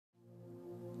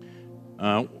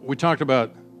We talked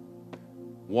about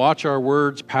watch our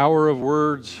words, power of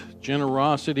words,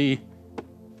 generosity,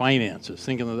 finances.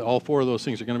 Thinking that all four of those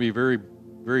things are going to be very,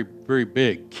 very, very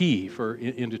big, key for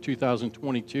into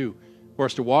 2022 for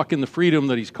us to walk in the freedom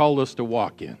that He's called us to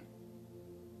walk in.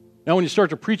 Now, when you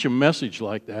start to preach a message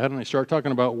like that, and I start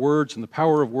talking about words and the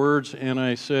power of words, and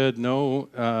I said,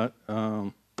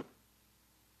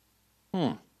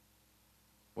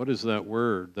 what is that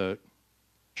word that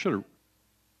should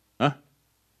have,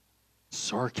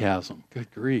 sarcasm,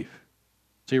 good grief.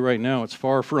 See, right now, it's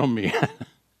far from me.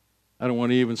 I don't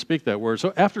want to even speak that word.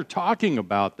 So after talking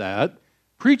about that,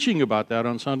 preaching about that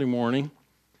on Sunday morning,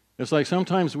 it's like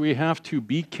sometimes we have to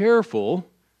be careful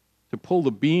to pull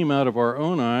the beam out of our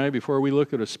own eye before we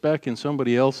look at a speck in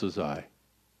somebody else's eye.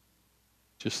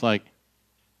 Just like,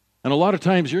 and a lot of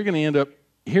times you're going to end up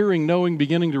hearing, knowing,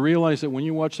 beginning to realize that when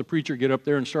you watch the preacher get up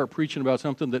there and start preaching about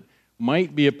something that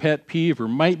might be a pet peeve or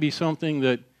might be something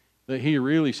that he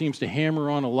really seems to hammer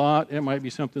on a lot, it might be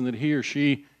something that he or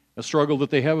she, a struggle that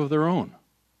they have of their own.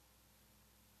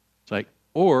 It's like,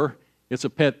 or it's a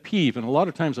pet peeve, and a lot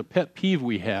of times a pet peeve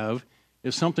we have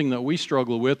is something that we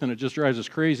struggle with, and it just drives us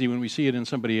crazy when we see it in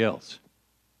somebody else.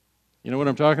 You know what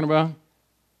I'm talking about?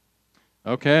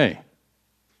 Okay.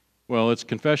 Well, it's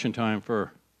confession time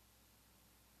for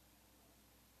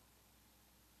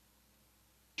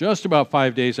just about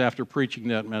 5 days after preaching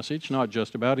that message, not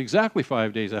just about, exactly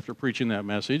 5 days after preaching that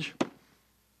message.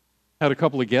 Had a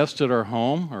couple of guests at our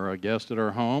home, or a guest at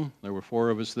our home. There were 4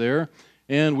 of us there,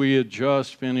 and we had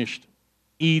just finished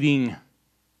eating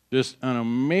just an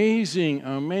amazing,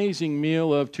 amazing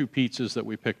meal of 2 pizzas that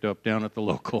we picked up down at the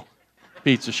local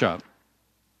pizza shop.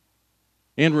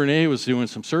 And Renee was doing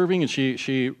some serving, and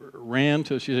she ran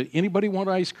to, she said, "Anybody want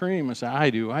ice cream?" I said,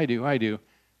 I do.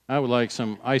 I would like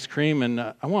some ice cream, and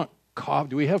I want coffee.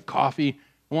 Do we have coffee?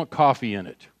 I want coffee in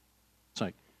it. It's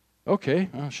like, okay,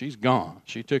 well, she's gone.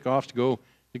 She took off to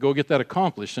go get that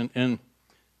accomplished, and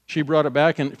she brought it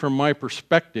back. And from my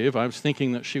perspective, I was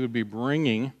thinking that she would be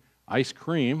bringing ice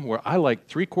cream, where I like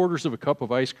 3/4 of a cup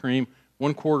of ice cream,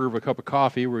 1/4 of a cup of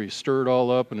coffee, where you stir it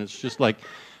all up, and it's just like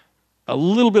a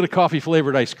little bit of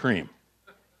coffee-flavored ice cream,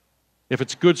 if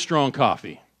it's good, strong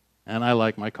coffee. And I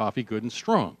like my coffee good and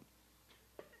strong.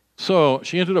 So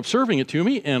she ended up serving it to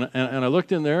me, and I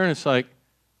looked in there, and it's like,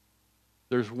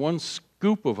 there's 1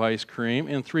 scoop of ice cream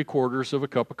and 3/4 of a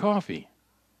cup of coffee.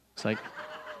 It's like,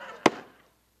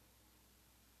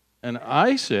 and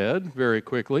I said very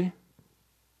quickly,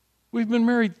 "We've been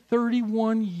married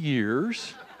 31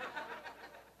 years,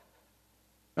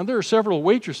 and there are several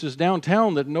waitresses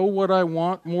downtown that know what I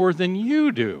want more than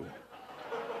you do."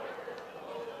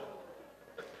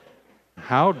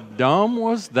 How dumb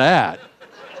was that?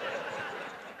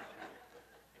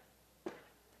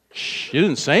 She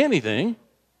didn't say anything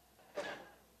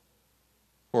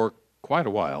for quite a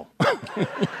while.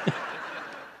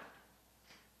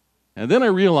 And then I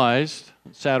realized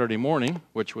Saturday morning,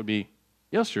 which would be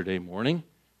yesterday morning,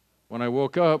 when I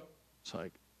woke up, it's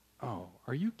like, oh,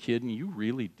 are you kidding? You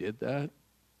really did that?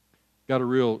 Got a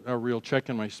real check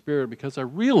in my spirit, because I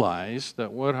realized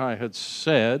that what I had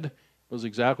said was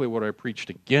exactly what I preached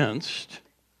against.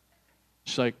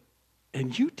 It's like,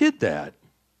 and you did that.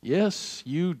 Yes,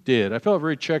 you did. I felt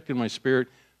very checked in my spirit.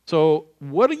 So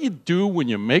what do you do when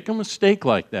you make a mistake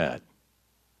like that?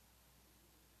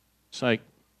 It's like,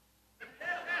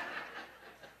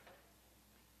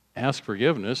 ask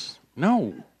forgiveness.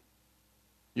 No.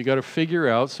 You got to figure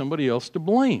out somebody else to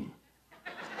blame.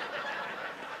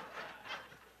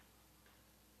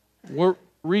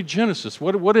 Read Genesis.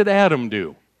 What did Adam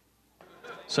do?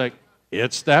 It's like,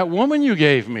 it's that woman you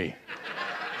gave me.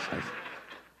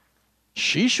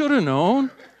 She should have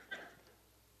known.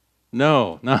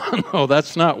 No,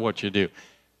 that's not what you do.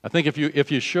 I think if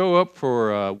you show up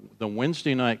for the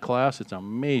Wednesday night class, it's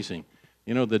amazing.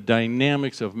 You know, the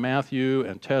dynamics of Matthew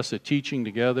and Tessa teaching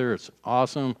together, it's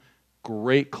awesome.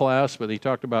 Great class, but they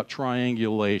talked about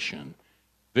triangulation,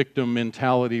 victim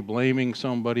mentality, blaming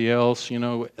somebody else. You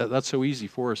know, that's so easy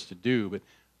for us to do. But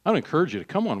I'd encourage you to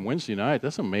come on Wednesday night.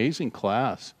 That's an amazing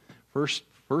class. First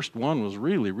one was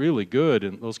really, really good,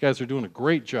 and those guys are doing a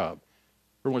great job.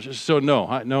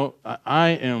 So I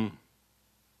am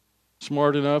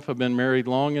smart enough, I've been married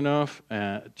long enough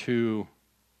to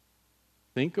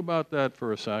think about that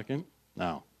for a second.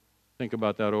 Now, think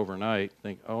about that overnight.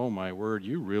 Think, oh my word,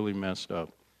 you really messed up.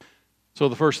 So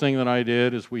the first thing that I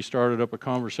did is we started up a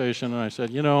conversation, and I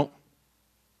said, I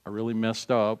really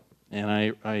messed up, and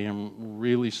I am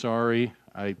really sorry.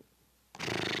 I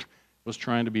was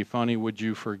trying to be funny. Would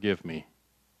you forgive me?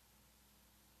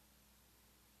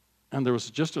 And there was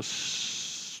just a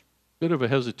bit of a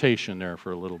hesitation there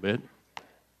for a little bit.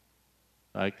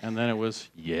 And then it was,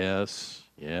 yes,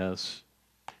 yes,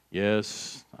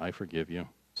 yes, I forgive you.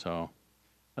 So,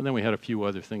 and then we had a few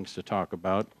other things to talk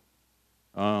about.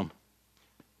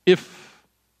 If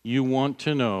you want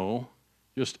to know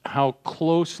just how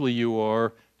closely you are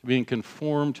to being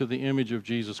conformed to the image of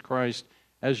Jesus Christ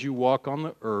as you walk on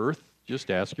the earth, just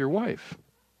ask your wife.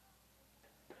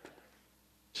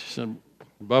 She said,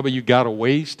 Bubba, you got a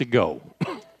ways to go.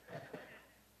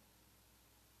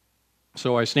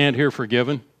 So I stand here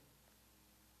forgiven,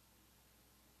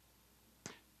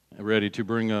 ready to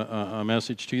bring a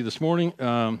message to you this morning.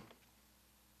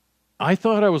 I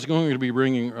thought I was going to be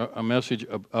bringing a message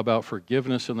about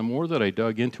forgiveness, and the more that I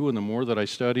dug into it and the more that I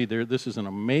studied there, this is an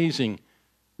amazing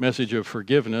message of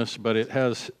forgiveness, but it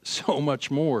has so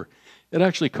much more. It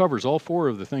actually covers all four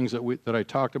of the things that I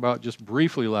talked about just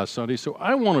briefly last Sunday. So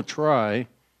I want to try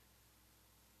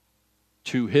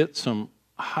to hit some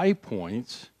high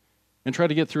points and try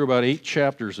to get through about 8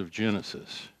 chapters of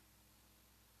Genesis.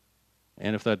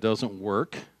 And if that doesn't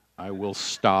work, I will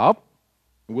stop.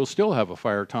 We'll still have a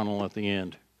fire tunnel at the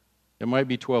end. It might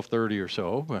be 12:30 or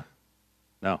so, but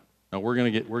no, we're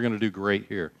going to do great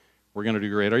here. We're going to do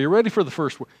great. Are you ready for the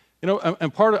first one? You know,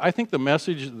 and I think the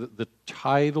message, the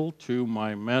title to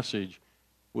my message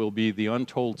will be The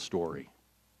Untold Story.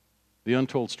 The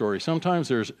Untold Story. Sometimes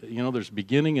there's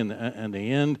beginning and the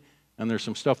end, and there's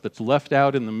some stuff that's left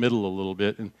out in the middle a little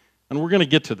bit, and we're going to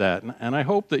get to that. And I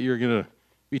hope that you're going to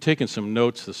be taking some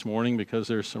notes this morning, because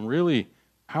there's some really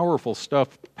powerful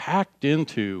stuff packed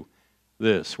into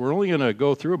this. We're only going to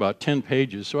go through about 10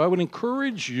 pages, so I would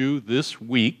encourage you this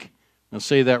week. I'll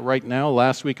say that right now.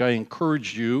 Last week I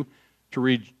encouraged you to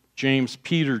read James,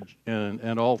 Peter,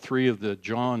 and all 3 of the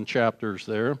John chapters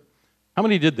there. How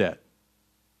many did that?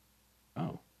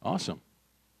 Oh, awesome.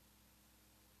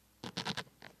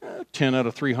 10 out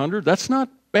of 300. That's not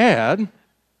bad.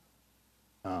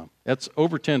 That's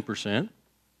over 10%.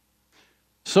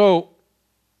 So,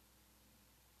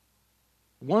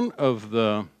 one of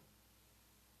the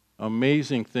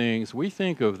amazing things, we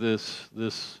think of this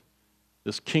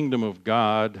kingdom of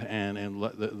God and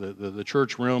the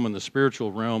church realm and the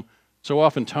spiritual realm, so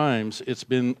oftentimes it's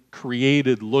been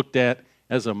created, looked at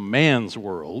as a man's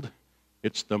world.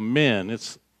 It's the men.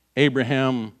 It's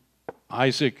Abraham,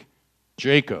 Isaac,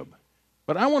 Jacob.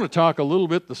 But I want to talk a little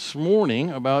bit this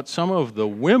morning about some of the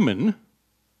women,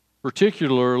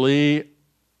 particularly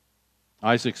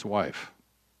Isaac's wife.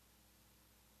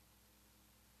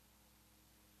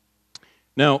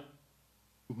 Now,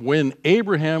 when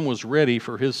Abraham was ready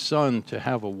for his son to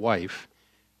have a wife,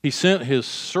 he sent his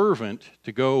servant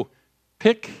to go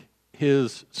pick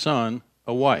his son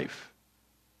a wife.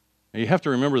 Now, you have to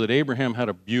remember that Abraham had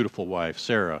a beautiful wife,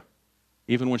 Sarah.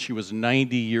 Even when she was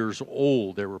 90 years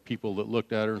old, there were people that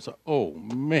looked at her and said, oh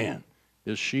man,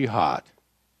 is she hot.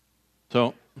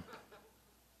 So,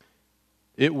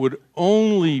 it would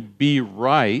only be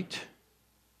right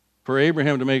for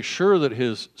Abraham to make sure that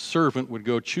his servant would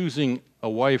go choosing a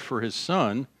wife for his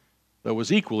son that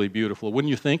was equally beautiful. Wouldn't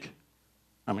you think?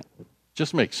 I mean, it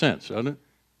just makes sense, doesn't it?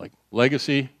 Like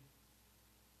legacy,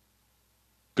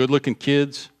 good-looking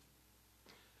kids.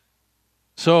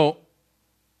 So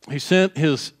he sent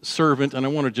his servant, and I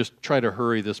want to just try to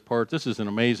hurry this part. This is an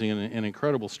amazing and an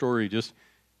incredible story just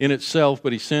in itself,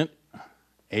 but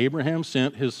Abraham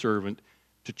sent his servant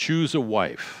to choose a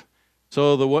wife.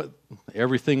 So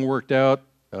everything worked out.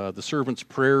 The servant's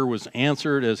prayer was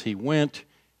answered as he went.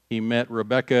 He met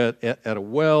Rebekah at a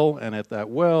well, and at that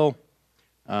well,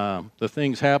 the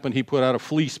things happened. He put out a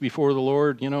fleece before the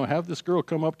Lord. Have this girl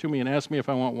come up to me and ask me if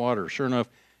I want water. Sure enough,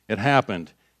 it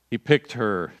happened. He picked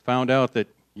her, found out that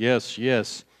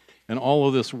yes, and all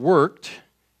of this worked.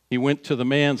 He went to the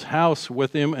man's house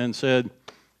with him and said,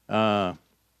 "Yeah,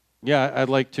 I'd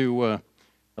like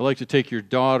to take your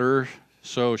daughter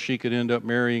so she could end up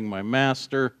marrying my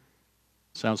master."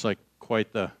 Sounds like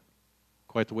quite the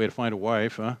way to find a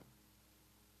wife, huh?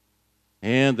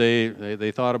 And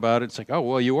they thought about it. It's like, oh,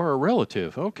 well, you are a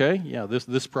relative. Okay, yeah,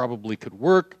 this probably could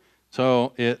work.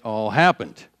 So it all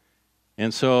happened.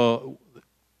 And so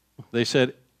they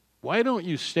said, why don't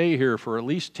you stay here for at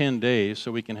least 10 days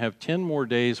so we can have 10 more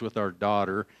days with our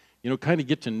daughter, kind of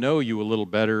get to know you a little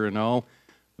better and all.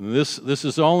 And this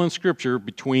is all in Scripture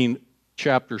between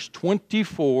chapters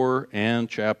 24 and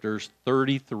chapters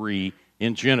 33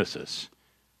 in Genesis.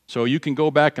 So you can go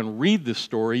back and read this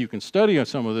story. You can study on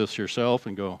some of this yourself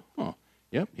and go, oh,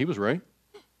 yep, he was right.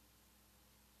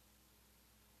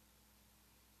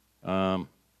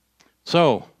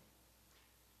 So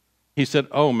he said,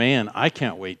 oh man, I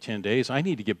can't wait 10 days. I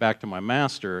need to get back to my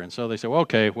master. And so they said, well,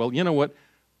 okay, well, you know what?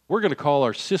 we're going to call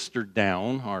our sister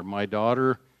down, my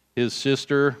daughter, his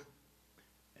sister,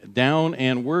 down,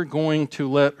 and we're going to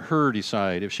let her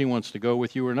decide if she wants to go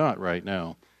with you or not right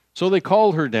now. So they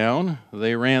called her down.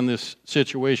 They ran this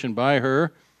situation by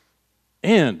her,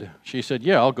 and she said,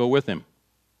 yeah, I'll go with him.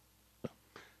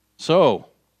 So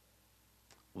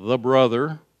the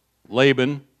brother,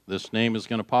 Laban, this name is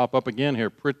going to pop up again here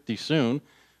pretty soon.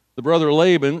 The brother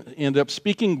Laban ended up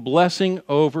speaking blessing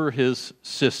over his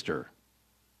sister.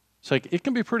 It's like, it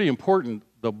can be pretty important,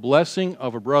 the blessing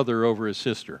of a brother over his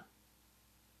sister.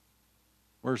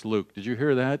 Where's Luke? Did you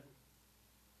hear that?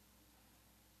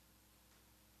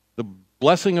 The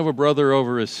blessing of a brother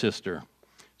over his sister.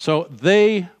 So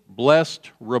they blessed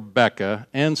Rebekah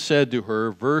and said to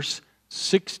her, verse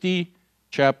 60,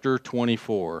 chapter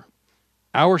 24,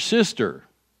 our sister,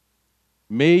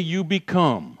 may you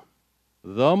become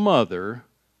the mother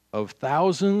of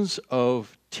thousands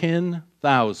of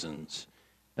 10,000s,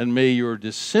 and may your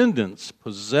descendants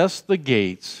possess the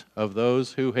gates of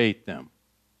those who hate them.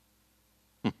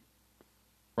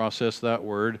 Process that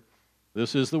word.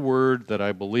 This is the word that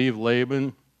I believe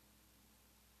Laban,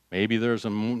 maybe there's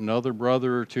another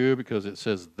brother or two, because it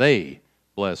says they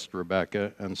blessed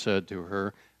Rebekah and said to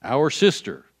her, our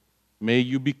sister, may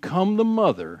you become the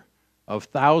mother of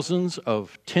thousands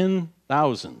of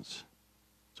 10,000s.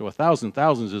 So 1,000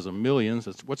 thousands is a million.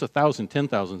 What's 1,000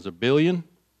 10,000s? A billion?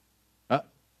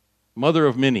 Mother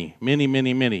of many, many,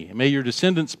 many, many. May your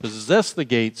descendants possess the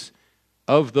gates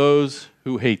of those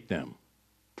who hate them.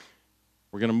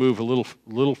 We're going to move a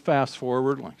little fast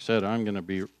forward. Like I said, I'm going to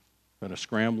be kind of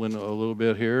scrambling a little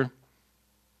bit here.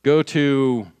 Go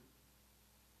to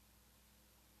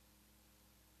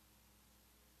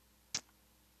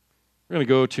We're going to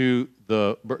go to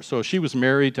so she was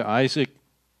married to Isaac.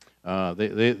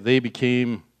 They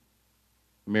became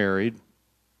married,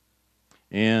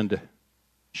 and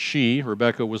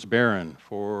Rebekah, was barren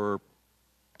for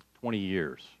 20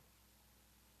 years.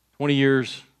 20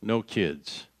 years, no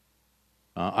kids.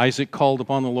 Isaac called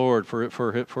upon the Lord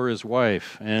for his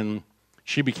wife, and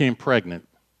she became pregnant.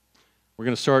 We're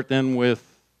going to start then with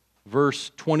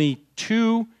verse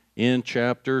 22 in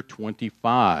chapter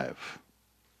 25.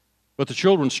 But the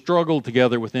children struggled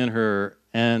together within her,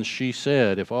 and she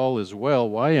said, if all is well,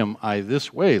 why am I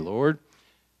this way, Lord?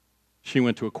 She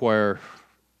went to inquire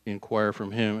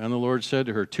from him, and the Lord said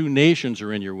to her, 2 nations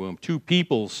are in your womb, 2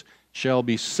 peoples shall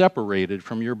be separated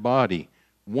from your body.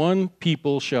 1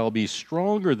 people shall be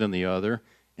stronger than the other,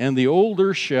 and the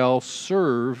older shall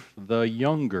serve the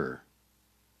younger.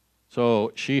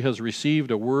 So she has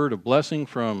received a word of blessing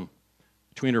from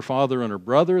between her father and her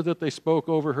brother that they spoke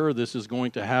over her. This is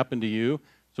going to happen to you.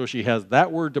 So she has that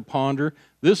word to ponder.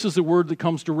 This is the word that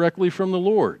comes directly from the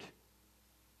Lord.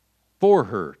 For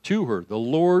her, to her. The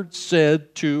Lord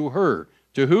said to her.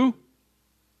 To who?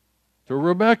 To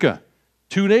Rebekah.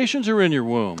 2 nations are in your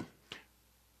womb.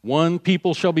 1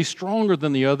 people shall be stronger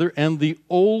than the other, and the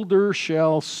older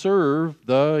shall serve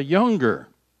the younger.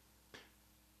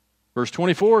 Verse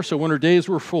 24, so when her days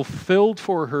were fulfilled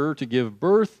for her to give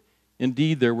birth,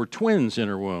 indeed, there were twins in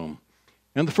her womb.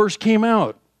 And the first came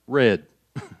out red.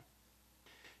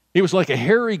 He was like a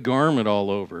hairy garment all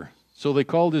over. So they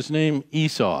called his name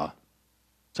Esau.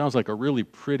 Sounds like a really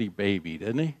pretty baby,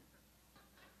 doesn't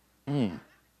he?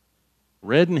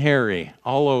 Red and hairy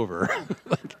all over.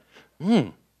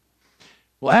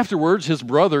 Well, afterwards, his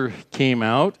brother came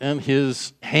out, and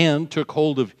his hand took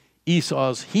hold of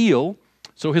Esau's heel.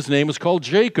 So his name was called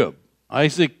Jacob.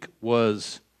 Isaac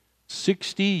was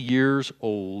 60 years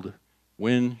old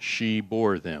when she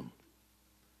bore them.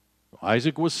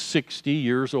 Isaac was 60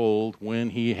 years old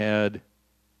when he had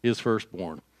his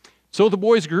firstborn. So the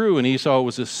boys grew, and Esau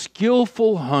was a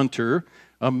skillful hunter,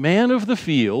 a man of the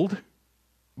field,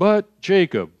 but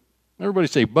Jacob. Everybody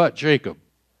say, but Jacob.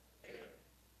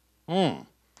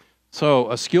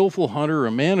 So a skillful hunter,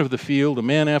 a man of the field, a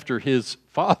man after his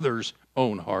father's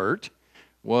own heart,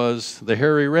 was the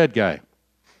hairy red guy.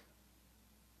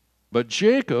 But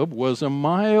Jacob was a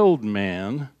mild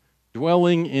man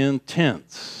dwelling in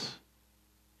tents.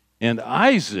 And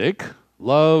Isaac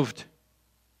loved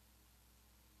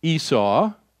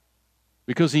Esau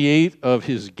because he ate of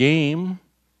his game,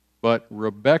 but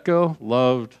Rebekah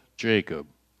loved Jacob.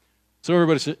 So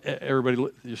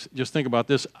everybody just think about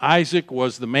this. Isaac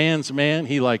was the man's man.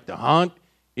 He liked to hunt.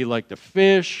 He liked to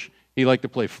fish. He liked to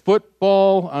play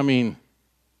football. I mean,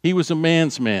 he was a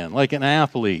man's man, like an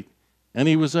athlete. And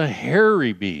he was a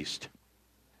hairy beast.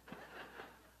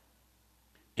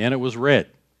 And it was red.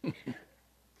 Kind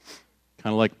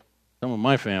of like some of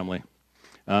my family.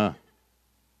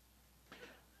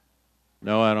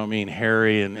 No, I don't mean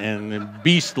hairy and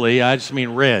beastly. I just mean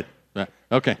red.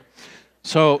 Okay.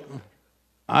 So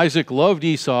Isaac loved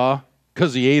Esau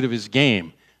because he ate of his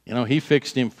game. You know, he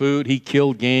fixed him food. He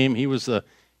killed game. He was the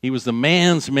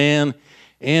man's man.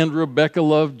 And Rebekah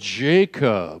loved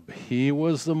Jacob. He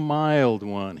was the mild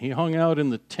one. He hung out in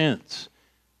the tents.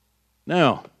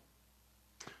 Now,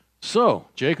 so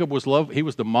Jacob was loved. He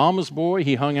was the mama's boy.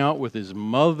 He hung out with his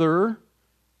mother,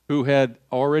 who had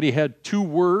already had 2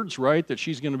 words, right? That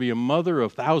she's going to be a mother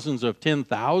of thousands of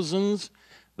 10,000s,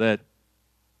 that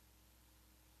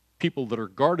people that are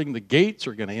guarding the gates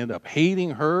are going to end up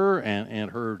hating her and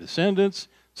her descendants.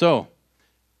 So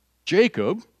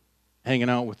Jacob, hanging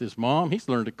out with his mom, he's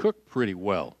learned to cook pretty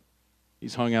well.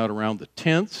 He's hung out around the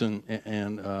tents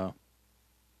and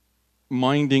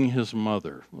minding his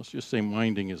mother. Let's just say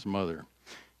minding his mother.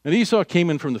 And Esau came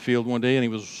in from the field one day and he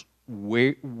was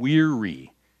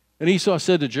weary. And Esau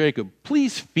said to Jacob,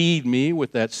 "Please feed me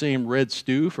with that same red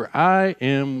stew, for I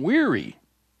am weary."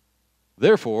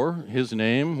 Therefore, his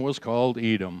name was called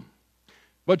Edom.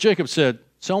 But Jacob said,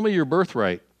 "Sell me your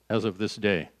birthright as of this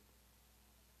day."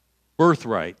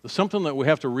 Birthright. Something that we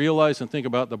have to realize and think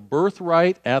about. The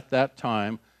birthright at that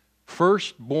time,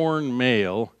 firstborn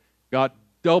male got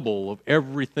double of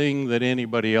everything that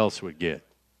anybody else would get.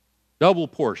 Double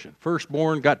portion.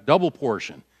 Firstborn got double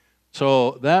portion.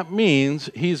 So that means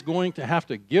he's going to have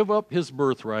to give up his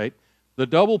birthright, the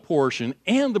double portion,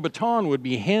 and the baton would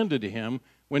be handed to him.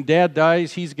 When Dad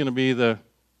dies, he's going to be the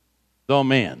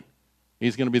man.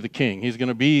 He's going to be the king. He's going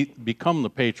to become the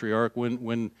patriarch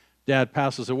when Dad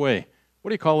passes away. What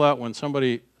do you call that when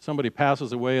somebody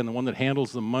passes away and the one that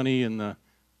handles the money in the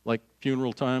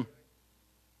funeral time?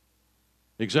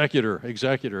 Executor.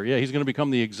 Yeah, he's going to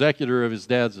become the executor of his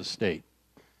dad's estate,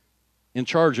 in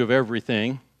charge of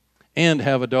everything, and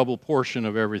have a double portion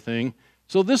of everything.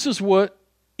 So this is what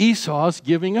Esau's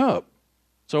giving up.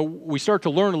 So we start to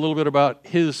learn a little bit about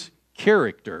his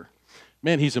character.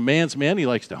 Man, he's a man's man. He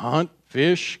likes to hunt,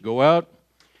 fish, go out,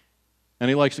 and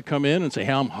he likes to come in and say,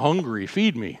 "Hey, I'm hungry,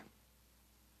 feed me."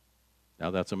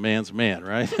 Now that's a man's man,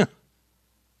 right?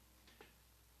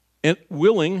 And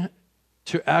willing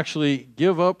to actually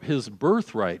give up his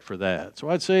birthright for that. So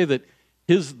I'd say that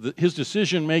his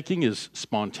decision-making is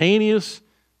spontaneous,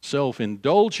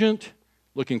 self-indulgent,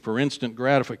 looking for instant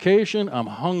gratification. I'm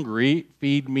hungry,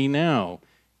 feed me now.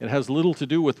 It has little to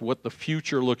do with what the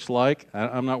future looks like.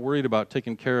 I'm not worried about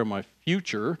taking care of my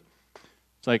future.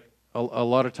 It's like a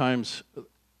lot of times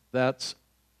that's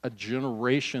a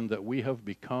generation that we have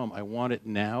become. I want it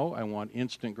now. I want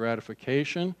instant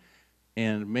gratification.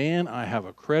 And man, I have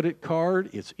a credit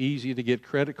card. It's easy to get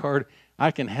credit card.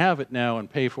 I can have it now and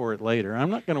pay for it later. I'm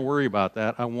not going to worry about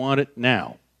that. I want it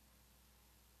now.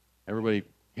 Everybody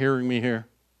hearing me here?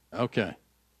 Okay.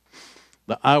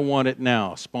 The I want it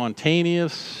now.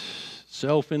 Spontaneous,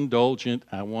 self-indulgent.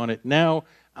 I want it now.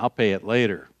 I'll pay it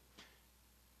later.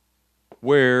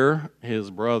 Where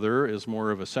his brother is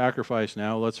more of a sacrifice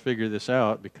now. Let's figure this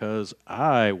out because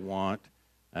I want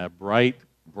a bright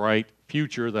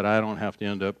future that I don't have to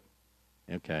end up.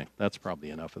 Okay, that's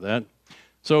probably enough of that.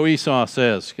 So Esau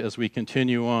says, as we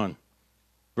continue on,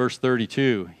 verse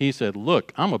 32, he said,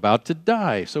 "Look, I'm about to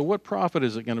die. So what profit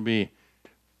is it going to be,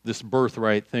 this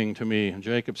birthright thing to me?" And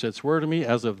Jacob said, "Swear to me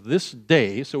as of this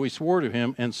day." So he swore to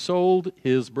him and sold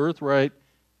his birthright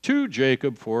to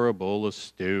Jacob for a bowl of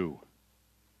stew.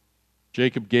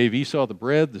 Jacob gave Esau the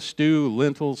bread, the stew,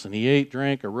 lentils, and he ate,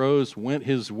 drank, arose, went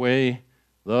his way.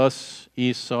 Thus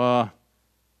Esau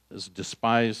has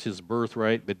despised his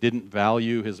birthright, but didn't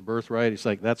value his birthright. He's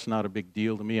like, that's not a big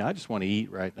deal to me. I just want to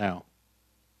eat right now.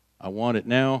 I want it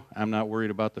now. I'm not worried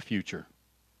about the future.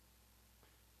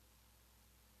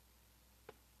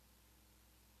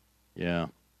 Yeah.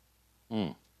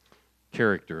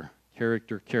 Character.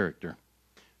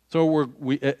 So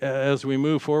as we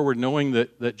move forward, knowing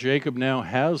that Jacob now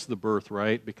has the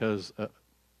birthright because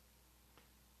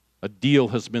a deal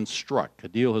has been struck, a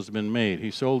deal has been made.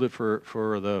 He sold it for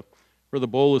the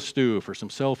bowl of stew, for some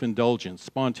self-indulgence,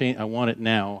 spontaneous. I want it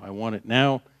now. I want it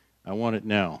now. I want it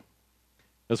now.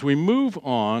 As we move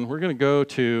on, we're going to go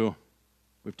to.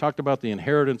 We've talked about the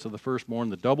inheritance of the firstborn,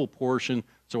 the double portion.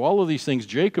 So all of these things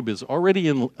Jacob is already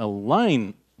in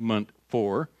alignment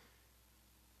for.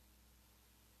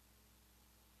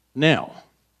 Now,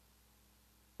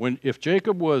 if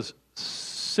Jacob was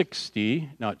 60,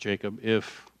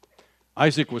 if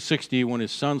Isaac was 60 when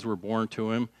his sons were born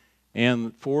to him,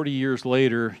 and 40 years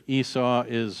later, Esau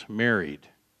is married.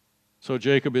 So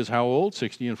Jacob is how old?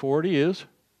 60 and 40 is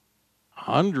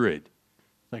 100.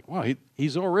 Like, wow,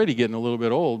 he's already getting a little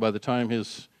bit old by the time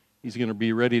he's going to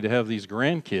be ready to have these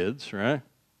grandkids, right?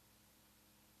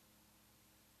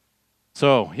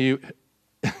 So we're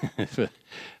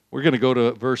going to go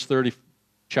to verse 30,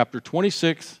 chapter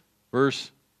 26,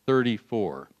 verse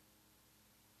 34.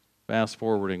 Fast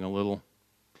forwarding a little.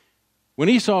 When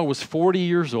Esau was 40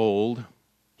 years old,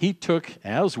 he took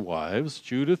as wives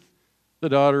Judith, the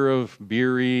daughter of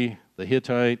Beeri the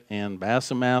Hittite, and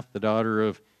Basemath, the daughter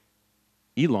of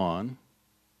Elon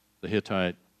the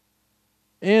Hittite.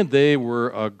 And they were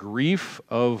a grief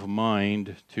of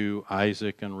mind to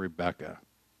Isaac and Rebekah.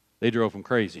 They drove him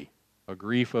crazy. A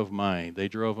grief of mind. They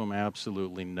drove him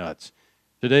absolutely nuts.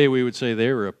 Today we would say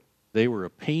they were a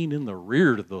pain in the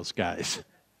rear to those guys.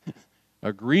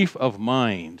 A grief of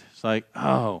mind. It's like,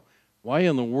 oh, why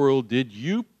in the world did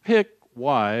you pick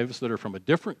wives that are from a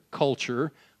different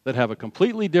culture, that have a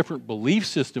completely different belief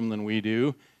system than we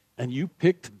do, and you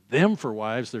picked them for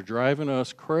wives? They're driving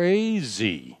us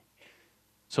crazy.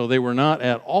 So they were not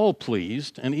at all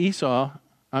pleased. And Esau,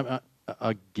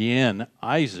 again,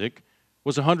 Isaac,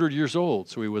 was 100 years old,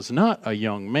 so he was not a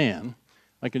young man.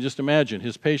 I can just imagine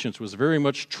his patience was very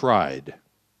much tried.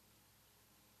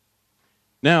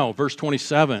 Now, verse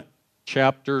 27,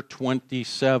 chapter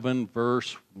 27,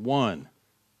 verse 1.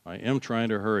 I am trying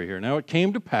to hurry here. Now it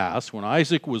came to pass, when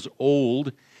Isaac was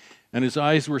old, and his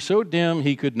eyes were so dim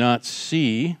he could not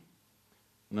see.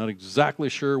 I'm not exactly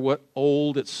sure what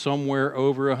old. It's somewhere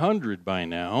over 100 by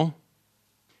now.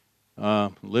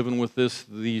 Living with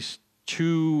these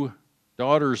two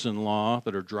daughters-in-law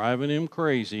that are driving him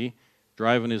crazy,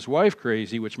 driving his wife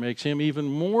crazy, which makes him even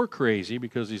more crazy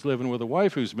because he's living with a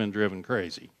wife who's been driven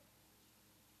crazy.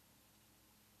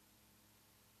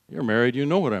 You're married, you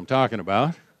know what I'm talking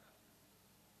about.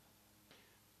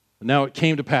 Now it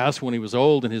came to pass when he was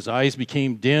old and his eyes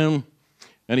became dim,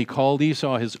 and he called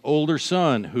Esau his older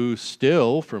son, who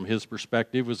still, from his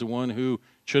perspective, was the one who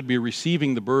should be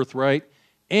receiving the birthright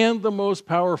and the most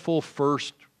powerful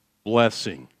first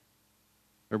blessing.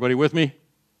 Everybody with me?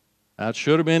 That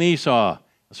should have been Esau.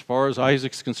 As far as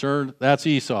Isaac's concerned, that's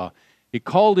Esau. He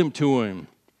called him to him,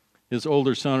 his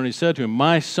older son, and he said to him,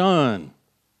 "My son."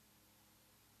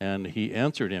 And he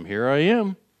answered him, "Here I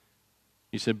am."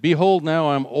 He said, "Behold,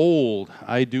 now I'm old.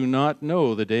 I do not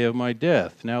know the day of my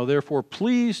death. Now therefore,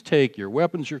 please take your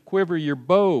weapons, your quiver, your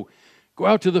bow. Go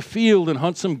out to the field and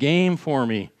hunt some game for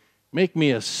me. Make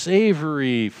me a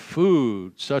savory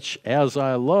food, such as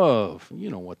I love." You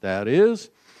know what that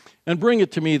is. "And bring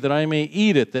it to me that I may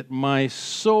eat it, that my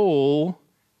soul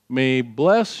may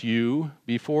bless you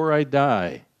before I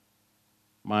die."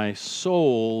 My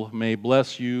soul may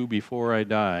bless you before I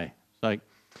die. It's like,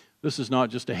 this is not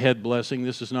just a head blessing.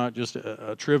 This is not just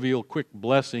a trivial, quick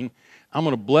blessing. I'm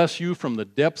going to bless you from the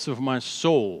depths of my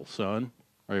soul, son.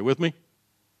 Are you with me?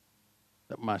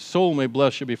 That my soul may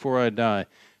bless you before I die.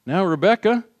 Now,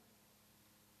 Rebekah,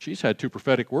 she's had two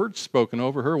prophetic words spoken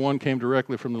over her. One came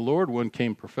directly from the Lord. One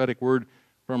came prophetic word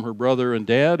from her brother and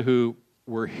dad, who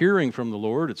were hearing from the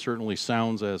Lord. It certainly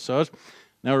sounds as such.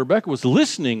 Now, Rebekah was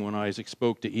listening when Isaac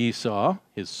spoke to Esau,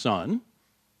 his son.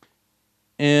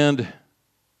 And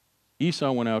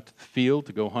Esau went out to the field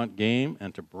to go hunt game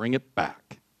and to bring it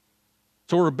back.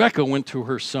 So Rebekah went to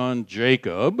her son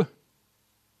Jacob,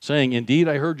 saying, "Indeed,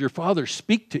 I heard your father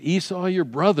speak to Esau, your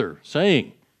brother,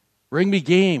 saying, 'Bring me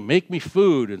game, make me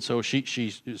food.'" And so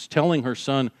she's telling her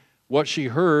son what she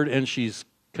heard, and she's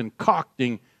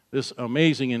concocting this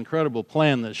amazing, incredible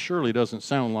plan that surely doesn't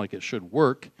sound like it should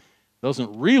work.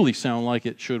 Doesn't really sound like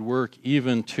it should work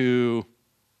even to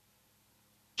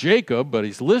Jacob, but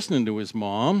he's listening to his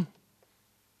mom.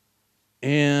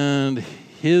 And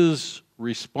his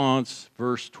response,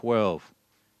 verse 12,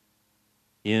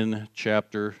 in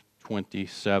chapter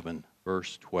 27,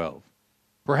 verse 12.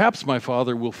 "Perhaps my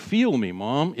father will feel me,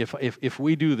 Mom, if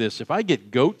we do this. If I get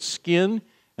goat skin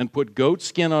and put goat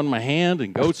skin on my hand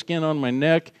and goat skin on my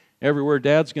neck, everywhere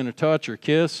Dad's going to touch or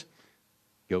kiss,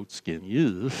 goat skin,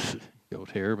 yes,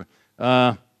 goat hair,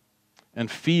 and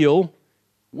feel,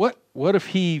 what if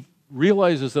he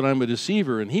realizes that I'm a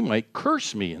deceiver and he might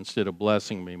curse me instead of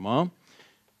blessing me, Mom?"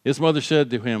 His mother said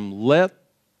to him, "Let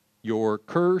your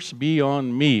curse be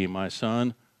on me, my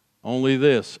son. Only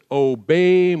this,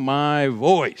 obey my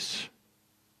voice."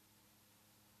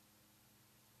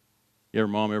 Your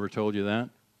mom ever told you that?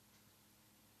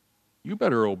 You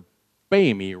better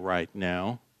obey me right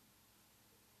now.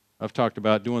 I've talked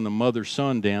about doing the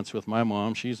mother-son dance with my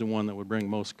mom. She's the one that would bring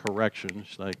most correction.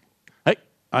 She's like, "Hey,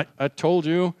 I told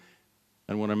you."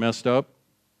 And when I messed up,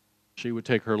 she would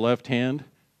take her left hand,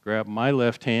 grab my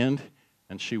left hand,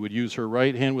 and she would use her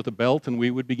right hand with a belt, and we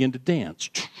would begin to dance.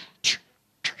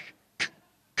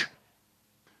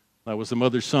 That was the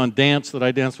mother-son dance that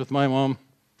I danced with my mom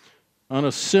on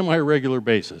a semi-regular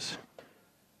basis.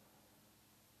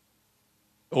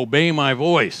 Obey my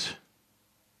voice.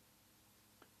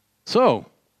 So,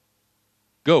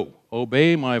 go.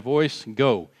 Obey my voice,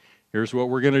 go. Here's what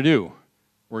we're going to do.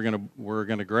 We're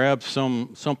going to grab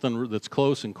something that's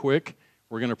close and quick.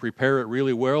 We're going to prepare it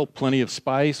really well, plenty of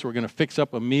spice. We're going to fix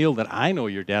up a meal that I know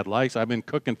your dad likes. I've been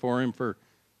cooking for him for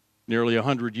nearly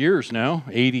 100 years now,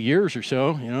 80 years or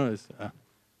so. You know, it's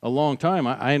a long time.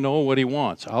 I know what he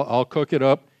wants. I'll cook it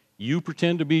up. You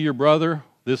pretend to be your brother.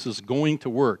 This is going to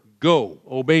work. Go,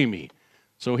 obey me.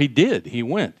 So he did. He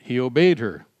went. He obeyed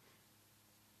her.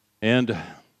 And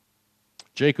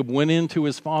Jacob went in to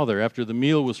his father after the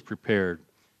meal was prepared,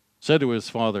 said to his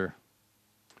father,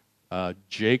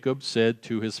 Jacob said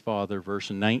to his father,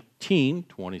 verse 19,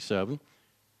 27,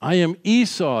 I am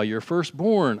Esau, your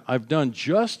firstborn. I've done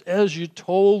just as you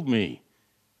told me.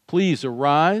 Please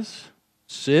arise,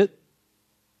 sit,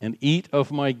 and eat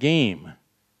of my game,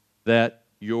 that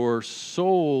your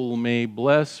soul may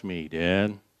bless me,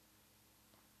 Dad.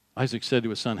 Isaac said to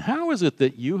his son, how is it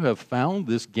that you have found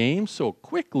this game so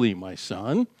quickly, my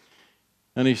son?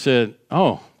 And he said,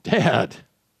 oh, Dad,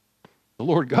 the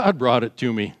Lord God brought it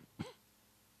to me.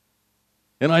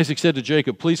 And Isaac said to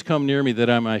Jacob, please come near me that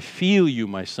I may feel you,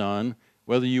 my son,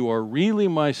 whether you are really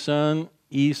my son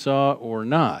Esau or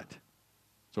not.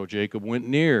 So Jacob went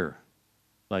near,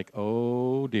 like,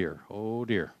 oh dear, oh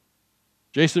dear.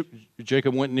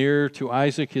 Jacob went near to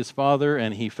Isaac, his father,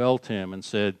 and he felt him and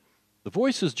said, the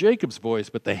voice is Jacob's voice,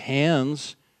 but the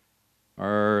hands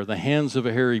are the hands of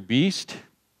a hairy beast,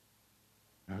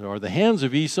 or the hands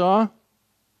of Esau.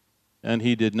 And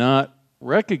he did not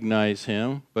recognize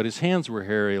him, but his hands were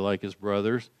hairy like his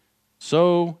brothers.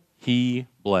 So he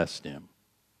blessed him.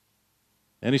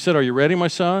 And he said, are you ready, my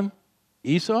son,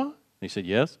 Esau? And he said,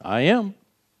 yes, I am.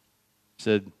 He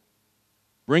said,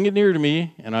 bring it near to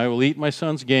me, and I will eat my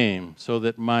son's game, so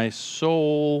that my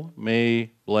soul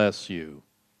may bless you.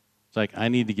 It's like, I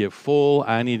need to get full,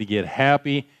 I need to get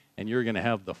happy, and you're going to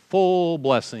have the full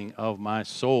blessing of my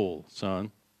soul,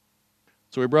 son.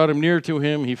 So he brought him near to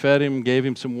him, he fed him, gave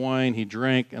him some wine, he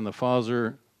drank, and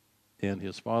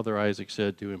his father Isaac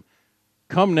said to him,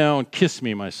 come now and kiss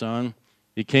me, my son.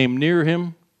 He came near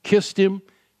him, kissed him,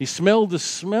 he smelled the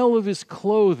smell of his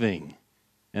clothing,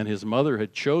 and his mother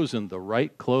had chosen the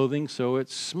right clothing, so it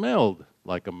smelled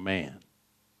like a man.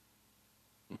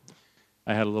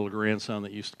 I had a little grandson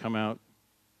that used to come out.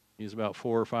 He's about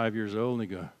 4 or 5 years old, and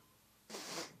he'd go,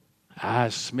 I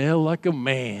smell like a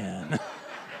man.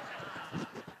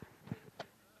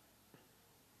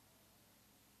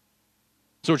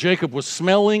 So Jacob was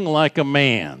smelling like a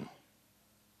man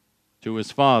to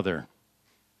his father.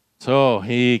 So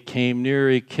he came near,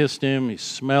 he kissed him, he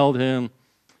smelled him,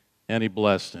 and he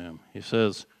blessed him. He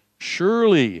says,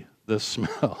 surely the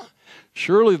smell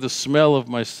of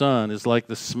my son is like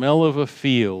the smell of a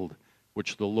field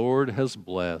which the Lord has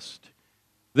blessed.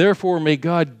 Therefore may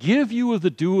God give you of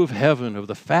the dew of heaven, of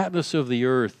the fatness of the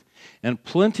earth, and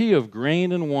plenty of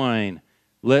grain and wine.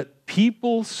 Let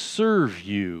people serve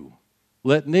you.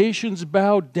 Let nations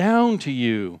bow down to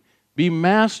you. Be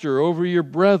master over your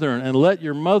brethren, and let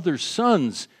your mother's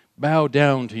sons bow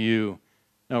down to you.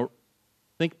 Now,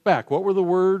 think back. What were the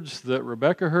words that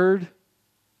Rebekah heard?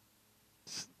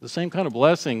 It's the same kind of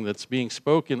blessing that's being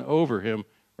spoken over him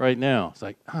right now. It's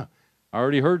like, I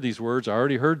already heard these words. I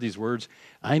already heard these words.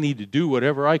 I need to do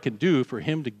whatever I can do for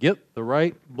him to get the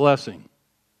right blessing.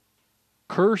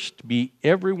 Cursed be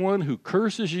everyone who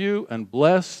curses you, and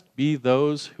blessed be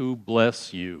those who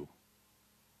bless you.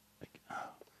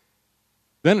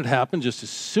 Then it happened just as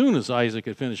soon as Isaac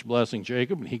had finished blessing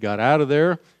Jacob, and he got out of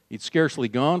there. He'd scarcely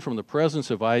gone from the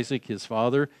presence of Isaac, his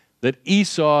father, that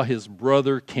Esau, his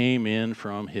brother, came in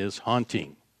from his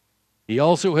hunting. He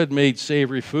also had made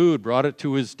savory food, brought it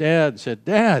to his dad, and said,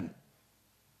 Dad,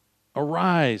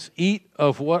 arise, eat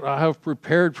of what I have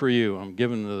prepared for you. I'm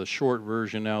giving the short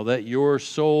version now, that your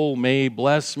soul may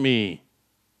bless me.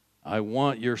 I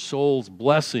want your soul's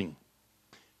blessing.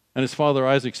 And his father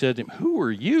Isaac said to him, who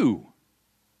are you?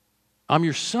 I'm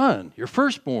your son, your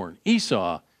firstborn,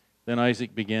 Esau. Then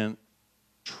Isaac began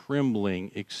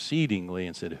trembling exceedingly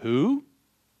and said, who?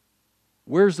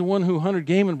 Where's the one who hunted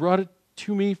game and brought it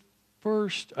to me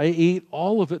first? I ate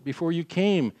all of it before you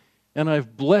came, and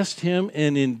I've blessed him,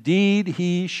 and indeed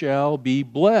he shall be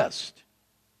blessed.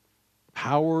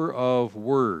 Power of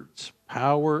words,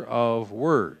 power of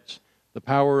words. The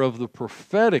power of the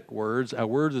prophetic words, a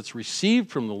word that's received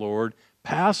from the Lord,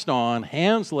 passed on,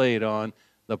 hands laid on,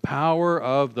 the power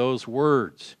of those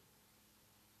words.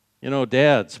 You know,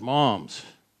 dads, moms,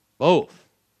 both,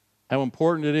 how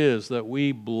important it is that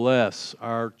we bless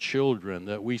our children,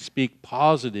 that we speak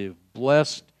positive,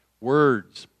 blessed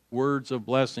words, words of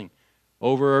blessing.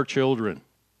 over our children.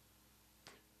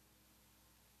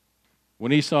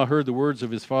 When Esau heard the words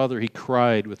of his father, he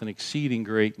cried with an exceeding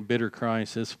great and bitter cry. He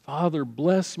says, Father,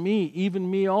 bless me, even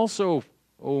me also,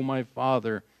 O my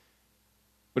father.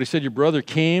 But he said, your brother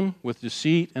came with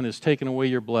deceit and has taken away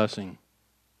your blessing.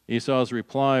 Esau's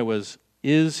reply was,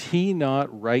 is he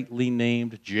not rightly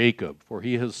named Jacob? For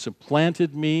he has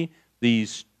supplanted me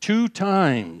these 2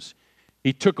 times.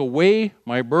 He took away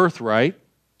my birthright.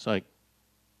 It's like,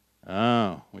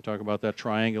 oh, we talk about that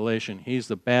triangulation. He's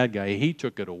the bad guy. He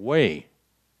took it away.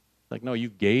 Like, no, you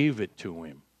gave it to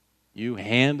him. You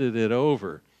handed it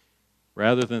over.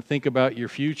 Rather than think about your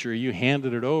future, you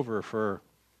handed it over for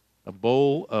a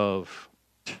bowl of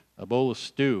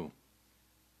stew.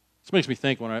 This makes me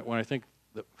think when I think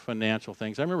the financial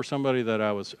things. I remember somebody that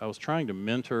I was trying to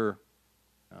mentor,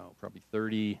 probably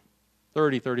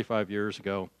 35 years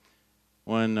ago,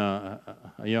 when a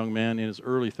young man in his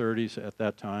early 30s at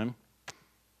that time.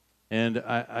 And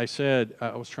I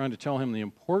was trying to tell him the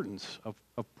importance of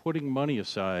putting money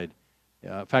aside.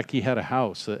 In fact, he had a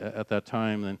house at that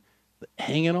time, and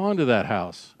hanging on to that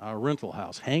house, a rental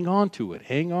house. Hang on to it.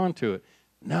 Hang on to it.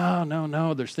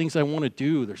 No. There's things I want to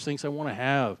do. There's things I want to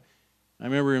have. I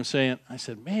remember him saying, I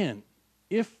said, man,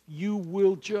 if you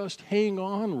will just hang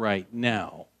on right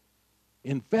now,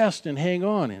 invest and hang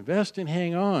on, invest and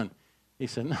hang on. He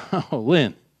said, no,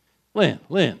 Lynn. I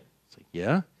said,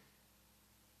 yeah?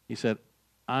 He said,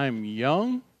 I'm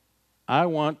young. I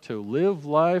want to live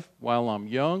life while I'm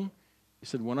young. He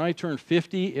said, when I turn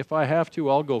 50, if I have to,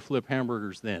 I'll go flip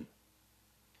hamburgers then.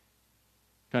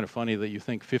 Kind of funny that you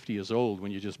think 50 is old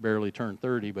when you just barely turned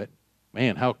 30, but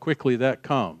man, how quickly that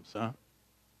comes, huh?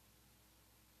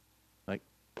 Like,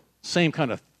 same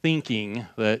kind of thinking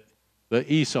that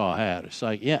Esau had. It's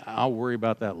like, yeah, I'll worry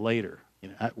about that later.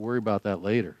 I'll worry about that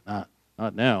later, not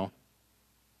now.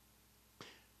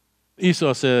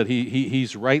 Esau said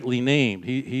he's rightly named.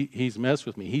 He's messed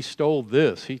with me. He stole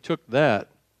this. He took that.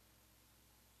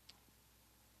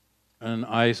 And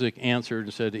Isaac answered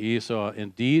and said to Esau,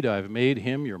 indeed, I've made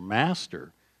him your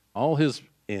master. All his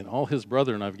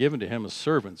brethren I've given to him as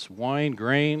servants, wine,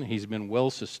 grain. He's been well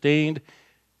sustained.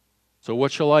 So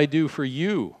what shall I do for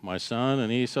you, my son?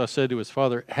 And Esau said to his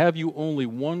father, have you only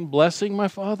one blessing, my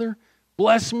father?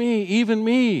 Bless me, even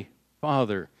me,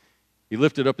 father. He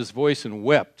lifted up his voice and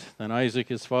wept. Then Isaac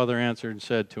his father answered and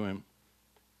said to him,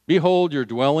 behold, your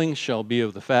dwelling shall be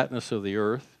of the fatness of the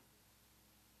earth.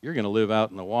 You're going to live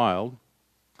out in the wild.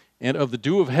 And of the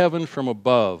dew of heaven from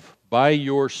above. By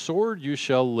your sword you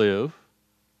shall live.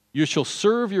 You shall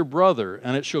serve your brother,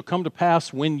 and it shall come to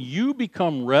pass when you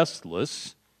become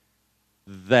restless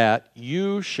that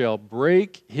you shall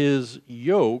break his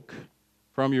yoke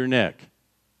from your neck.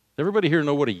 Does everybody here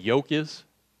know what a yoke is?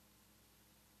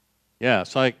 Yeah,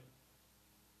 it's like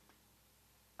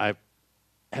I've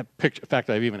had pictures. In fact,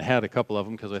 I've even had a couple of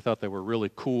them because I thought they were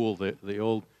really cool.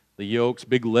 The yokes,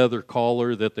 big leather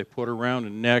collar that they put around a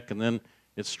neck, and then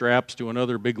it straps to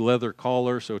another big leather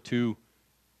collar, so two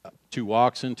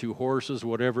oxen, 2 horses,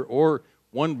 whatever, or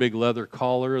one big leather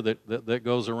collar that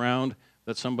goes around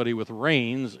that somebody with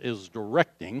reins is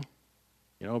directing,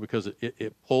 because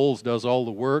it pulls, does all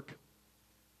the work.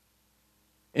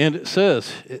 And it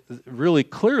says really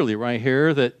clearly right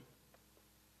here that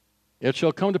it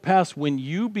shall come to pass when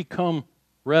you become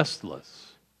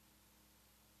restless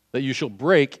that you shall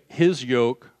break his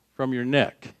yoke from your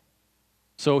neck.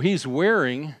 So he's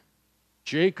wearing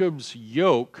Jacob's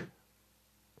yoke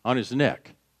on his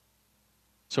neck.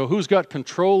 So who's got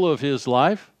control of his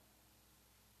life?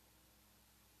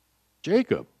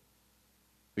 Jacob.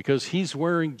 Because he's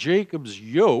wearing Jacob's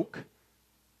yoke,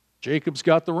 Jacob's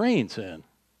got the reins in.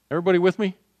 Everybody with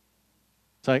me?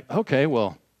 It's like, okay,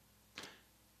 well,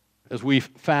 as we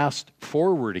fast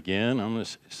forward again, I'm going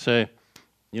to say,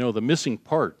 the missing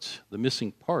parts.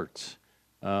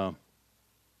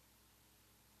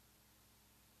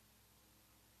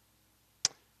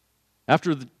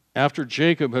 After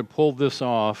Jacob had pulled this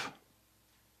off,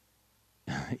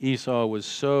 Esau was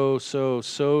so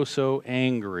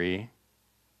angry.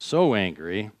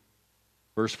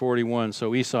 Verse 41,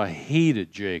 so Esau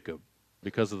hated Jacob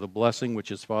because of the blessing which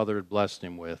his father had blessed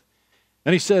him with.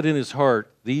 And he said in his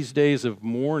heart, these days of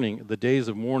mourning, the days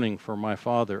of mourning for my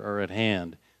father are at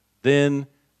hand. Then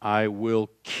I will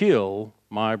kill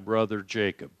my brother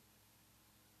Jacob.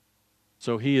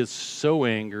 So he is so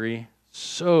angry,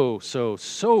 so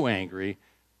angry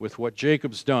with what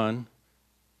Jacob's done.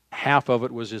 Half of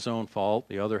it was his own fault.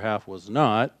 The other half was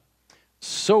not.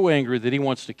 So angry that he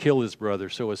wants to kill his brother.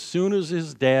 So as soon as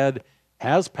his dad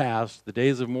has passed, the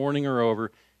days of mourning are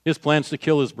over, his plan's to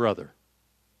kill his brother.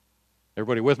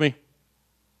 Everybody with me?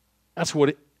 That's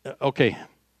what okay.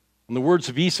 In the words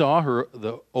of Esau,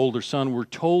 the older son, were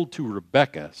told to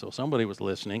Rebekah, so somebody was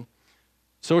listening.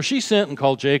 So she sent and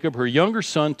called Jacob, her younger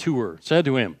son, to her, said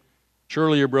to him,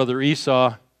 surely your brother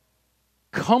Esau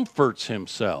comforts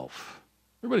himself.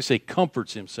 Everybody say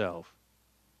comforts himself.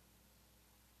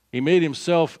 He made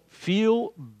himself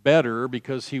feel better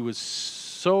because he was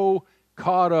so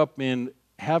caught up in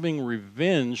having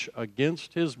revenge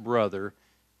against his brother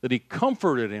that he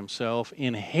comforted himself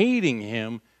in hating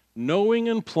him, knowing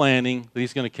and planning that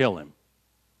he's going to kill him.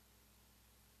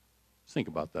 Let's think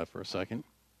about that for a second.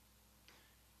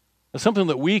 It's something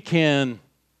that we can,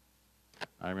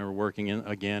 I remember working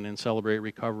in Celebrate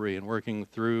Recovery and working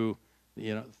through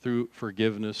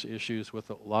forgiveness issues with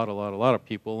a lot of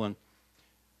people,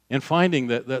 and finding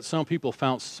that some people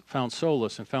found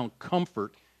solace and found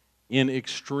comfort in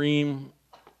extreme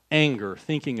anger,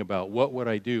 thinking about what would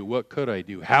I do, what could I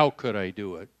do, how could I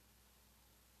do it.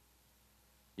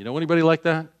 You know anybody like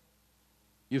that?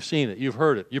 You've seen it, you've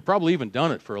heard it, you've probably even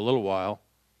done it for a little while.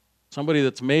 Somebody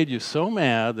that's made you so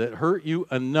mad, that hurt you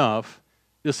enough,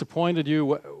 disappointed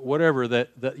you, whatever,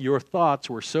 that your thoughts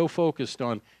were so focused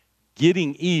on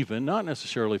getting even, not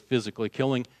necessarily physically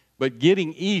killing, but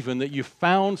getting even, that you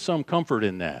found some comfort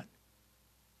in that.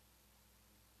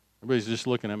 Everybody's just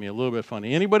looking at me a little bit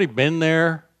funny. Anybody been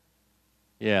there?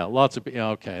 Yeah, lots of people.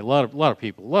 Okay, a lot of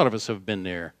people. A lot of us have been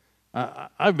there.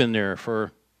 I've been there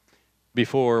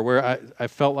before, where I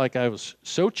felt like I was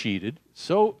so cheated,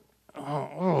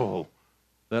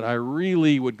 that I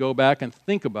really would go back and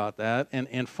think about that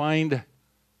and find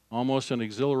almost an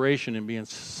exhilaration in being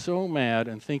so mad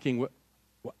and thinking, what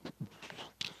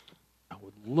I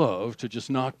would love to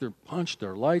just punch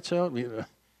their lights out,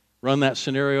 run that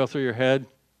scenario through your head.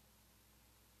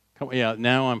 Yeah,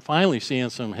 now I'm finally seeing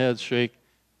some heads shake.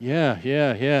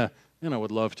 Yeah. And I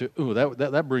would love to. Ooh,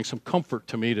 that brings some comfort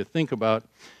to me to think about.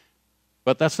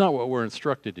 But that's not what we're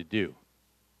instructed to do.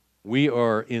 We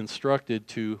are instructed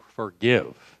to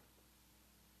forgive.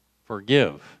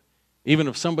 Forgive. Even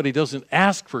if somebody doesn't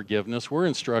ask forgiveness, we're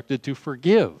instructed to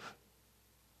forgive.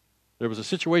 There was a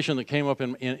situation that came up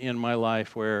in my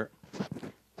life where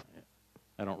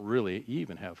I don't really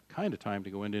even have kind of time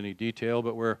to go into any detail,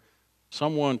 but where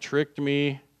someone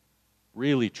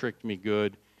really tricked me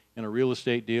good in a real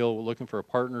estate deal, looking for a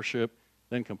partnership,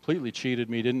 then completely cheated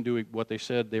me, didn't do what they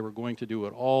said they were going to do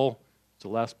at all. It's the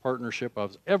last partnership I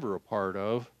was ever a part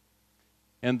of.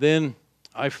 And then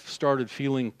I started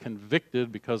feeling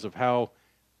convicted because of how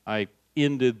I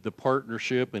ended the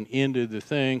partnership and ended the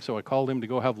thing. So I called him to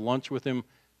go have lunch with him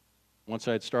once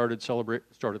I'd started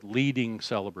leading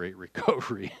Celebrate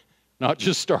Recovery. Not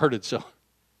just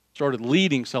started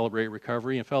leading Celebrate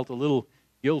Recovery, and felt a little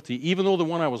guilty, even though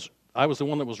I was the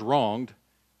one that was wronged.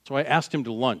 So I asked him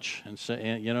to lunch,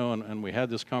 and we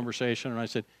had this conversation, and I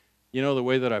said, the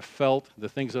way that I felt, the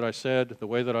things that I said, the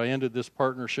way that I ended this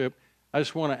partnership, I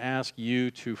just want to ask you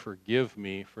to forgive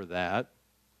me for that,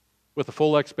 with the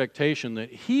full expectation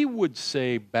that he would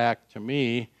say back to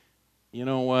me, you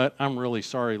know what, I'm really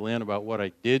sorry, Lynn, about what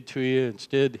I did to you.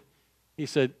 Instead, he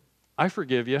said, I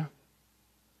forgive you.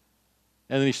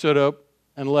 And then he stood up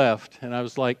and left, and I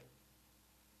was like,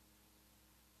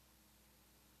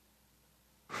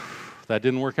 that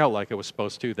didn't work out like it was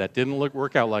supposed to. That didn't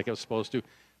work out like it was supposed to.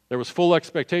 There was full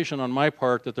expectation on my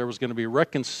part that there was going to be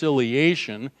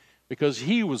reconciliation, because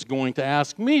he was going to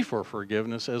ask me for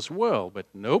forgiveness as well. But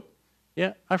nope.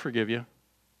 Yeah, I forgive you.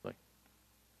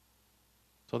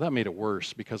 So that made it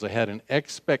worse, because I had an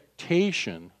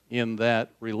expectation in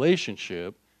that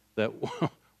relationship that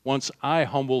once I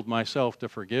humbled myself to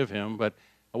forgive him, but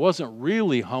I wasn't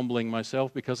really humbling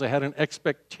myself because I had an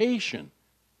expectation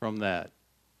from that.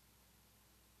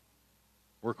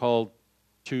 We're called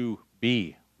to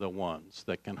be the ones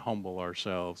that can humble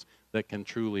ourselves, that can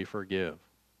truly forgive.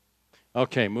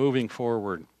 Okay, moving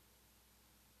forward.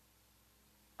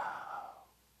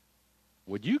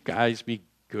 Would you guys be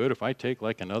good if I take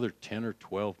like another 10 or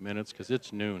 12 minutes, because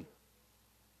it's noon?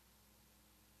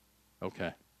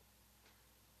 Okay.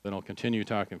 Then I'll continue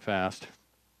talking fast.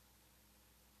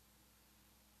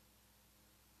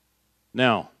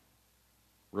 Now,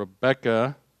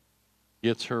 Rebekah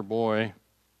gets her boy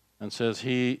and says,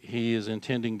 he is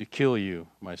intending to kill you,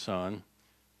 my son.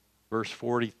 Verse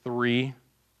 43,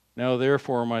 now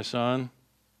therefore, my son,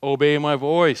 obey my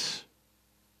voice.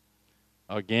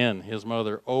 Again, his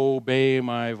mother, obey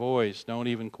my voice. Don't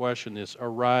even question this.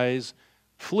 Arise,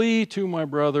 flee to my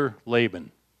brother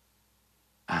Laban.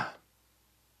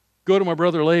 Go to my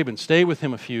brother Laban, stay with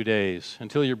him a few days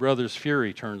until your brother's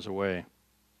fury turns away.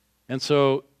 And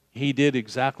so he did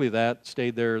exactly that,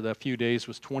 stayed there. That few days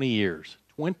was 20 years.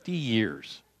 20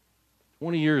 years.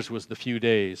 20 years was the few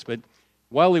days. But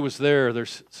while he was there,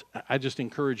 I just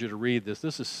encourage you to read this.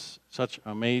 This is such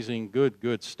amazing,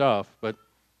 good stuff.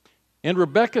 And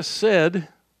Rebekah said,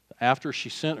 after she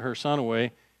sent her son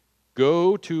away,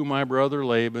 go to my brother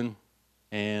Laban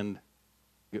and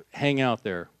hang out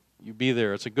there. You be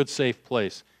there. It's a good, safe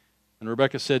place. And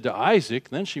Rebekah said to Isaac,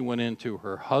 then she went in to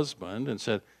her husband and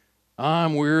said,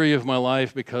 I'm weary of my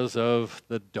life because of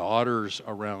the daughters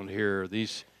around here.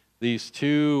 These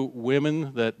two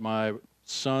women that my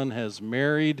son has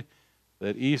married,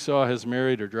 that Esau has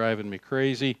married, are driving me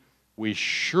crazy. We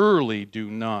surely do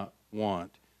not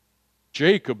want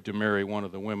Jacob to marry one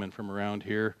of the women from around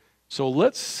here. So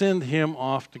let's send him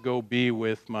off to go be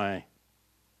with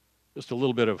just a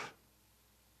little bit of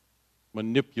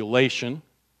manipulation.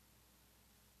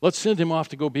 Let's send him off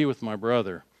to go be with my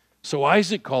brother. So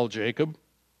Isaac called Jacob,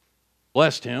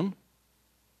 blessed him,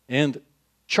 and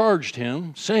charged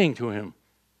him, saying to him,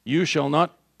 you shall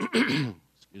not,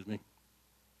 excuse me,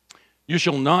 you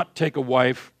shall not take a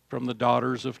wife from the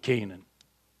daughters of Canaan.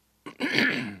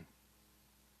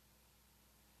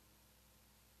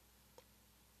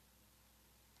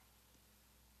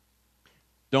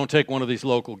 Don't take one of these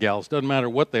local gals. Doesn't matter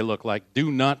what they look like.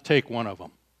 Do not take one of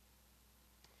them.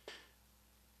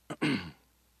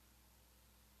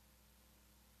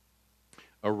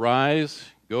 Arise,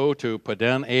 go to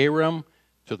Padan Aram,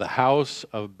 to the house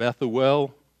of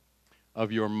Bethuel,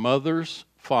 of your mother's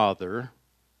father,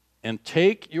 and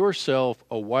take yourself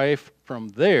a wife from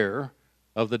there,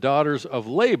 of the daughters of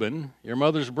Laban, your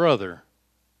mother's brother.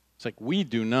 It's like, we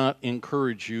do not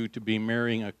encourage you to be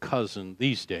marrying a cousin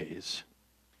these days.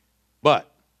 But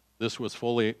this was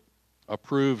fully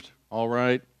approved. All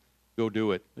right, go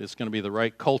do it. It's going to be the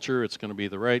right culture. It's going to be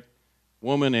the right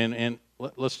woman. And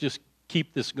let's just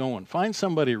keep this going. Find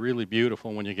somebody really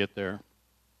beautiful when you get there.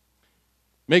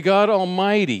 May God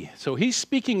Almighty. So he's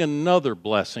speaking another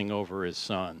blessing over his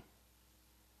son.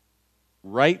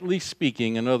 Rightly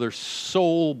speaking, another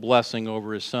soul blessing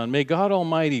over his son. May God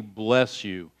Almighty bless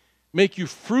you, make you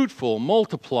fruitful,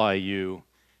 multiply you,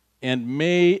 and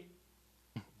may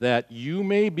that you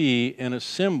may be an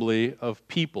assembly of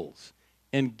peoples,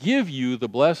 and give you the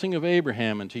blessing of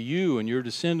Abraham, and to you and your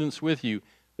descendants with you,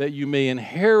 that you may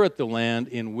inherit the land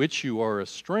in which you are a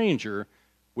stranger,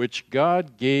 which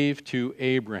God gave to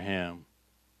Abraham.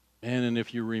 And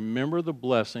if you remember the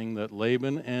blessing that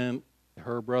Laban and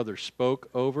her brother spoke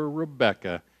over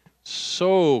Rebekah,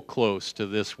 so close to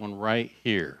this one right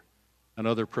here,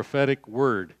 another prophetic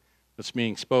word that's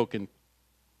being spoken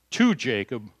to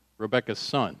Jacob, Rebekah's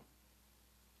son.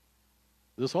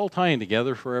 Is this all tying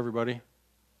together for everybody?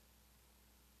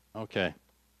 Okay.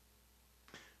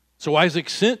 So Isaac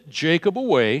sent Jacob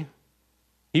away.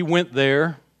 He went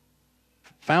there,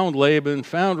 found Laban,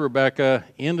 found Rebekah,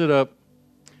 ended up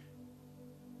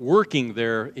working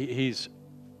there. He's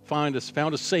found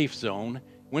a safe zone,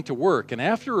 went to work. And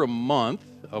after a month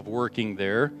of working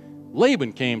there,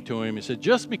 Laban came to him and said,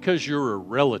 just because you're a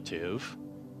relative,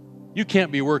 you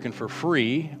can't be working for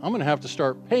free. I'm going to have to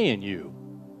start paying you.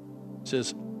 He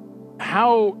says,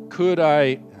 how could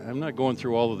I'm not going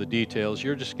through all of the details.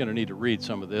 You're just going to need to read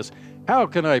some of this. How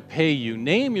can I pay you?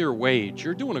 Name your wage.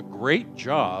 You're doing a great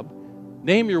job.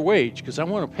 Name your wage because I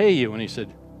want to pay you. And he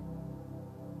said,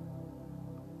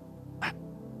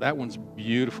 that one's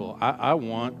beautiful. I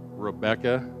want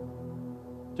Rebekah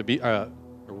to be,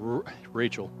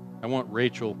 Rachel. I want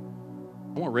Rachel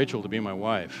to be my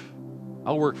wife.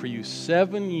 I'll work for you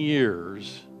 7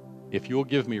 years if you'll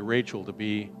give me Rachel to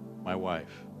be my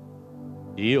wife.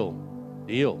 Deal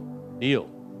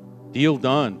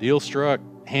done, deal struck,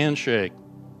 handshake.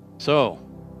 So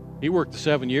he worked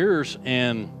 7 years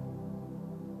and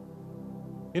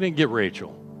he didn't get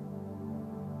Rachel.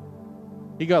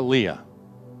 He got Leah.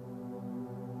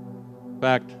 In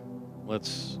fact,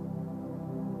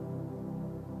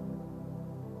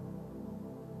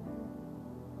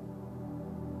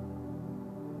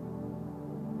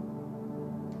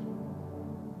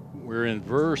 we're in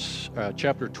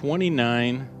chapter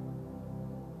 29,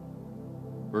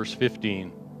 verse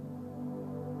 15.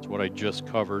 That's what I just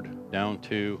covered, down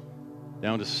to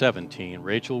 17.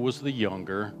 Rachel was the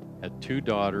younger, had 2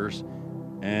 daughters,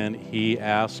 and he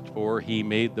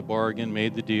made the bargain,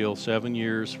 made the deal, 7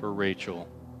 years for Rachel.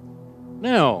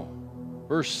 Now,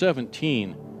 verse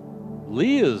 17,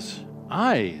 Leah's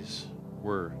eyes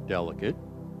were delicate.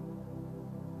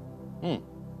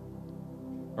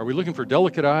 Are we looking for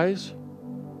delicate eyes?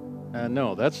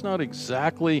 No, that's not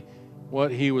exactly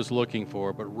what he was looking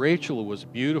for, but Rachel was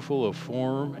beautiful of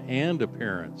form and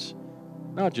appearance,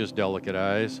 not just delicate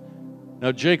eyes.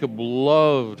 Now Jacob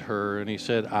loved her, and he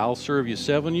said, I'll serve you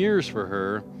 7 years for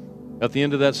her, At the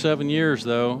end of that 7 years,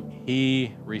 though,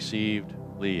 he received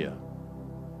Leah.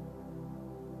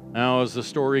 Now, as the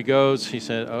story goes, he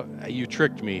said, oh, you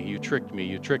tricked me, you tricked me,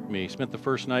 you tricked me. He spent the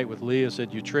first night with Leah,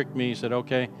 said, you tricked me. He said,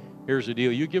 okay, here's the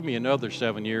deal. You give me another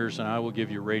 7 years, and I will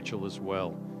give you Rachel as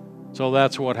well. So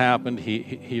that's what happened.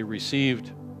 He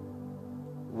received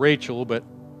Rachel, but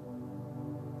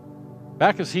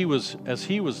back as he was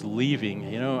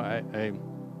leaving, I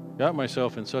got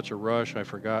myself in such a rush, I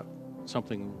forgot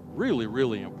something really,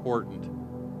 really important.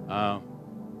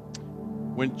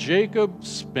 When Jacob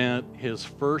spent his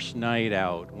first night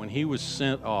out, when he was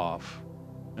sent off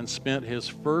and spent his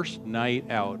first night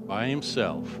out by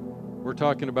himself, we're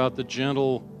talking about the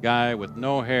gentle guy with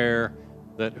no hair,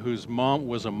 whose mom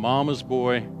was a mama's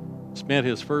boy, spent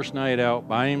his first night out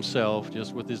by himself,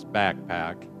 just with his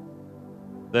backpack,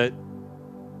 that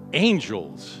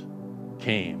angels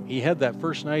came. He had that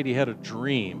first night, he had a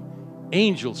dream.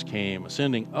 Angels came,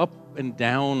 ascending up and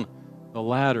down the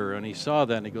ladder, and he saw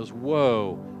that, and he goes,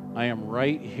 whoa, I am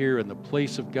right here in the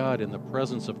place of God, in the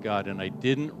presence of God, and I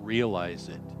didn't realize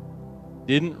it.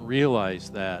 Didn't realize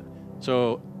that.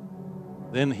 So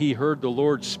then he heard the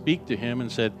Lord speak to him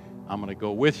and said, I'm going to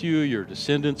go with you. Your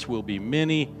descendants will be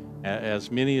many as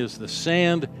the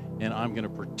sand, and I'm going to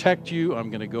protect you. I'm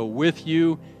going to go with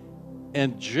you.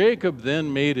 And Jacob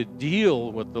then made a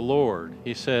deal with the Lord.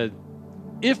 He said,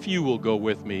 if you will go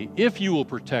with me, if you will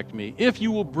protect me, if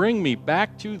you will bring me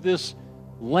back to this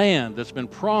land that's been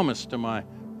promised to my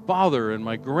father and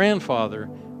my grandfather,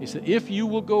 he said, if you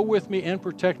will go with me and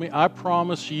protect me, I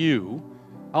promise you,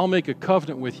 I'll make a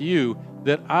covenant with you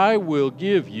that I will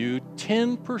give you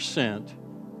 10%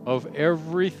 of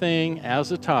everything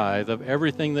as a tithe of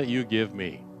everything that you give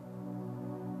me.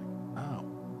 Wow.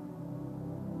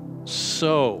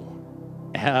 So,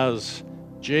 as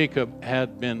Jacob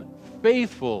had been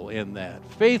faithful in that,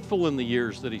 faithful in the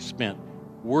years that he spent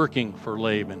working for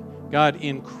Laban, God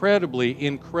incredibly,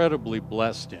 incredibly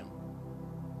blessed him.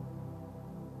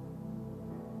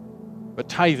 But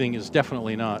tithing is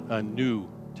definitely not a New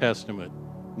Testament,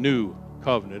 new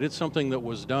covenant. It's something that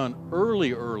was done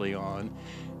early on.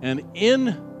 And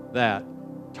in that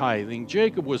tithing,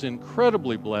 Jacob was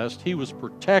incredibly blessed. He was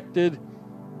protected.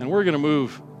 And we're going to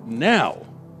move now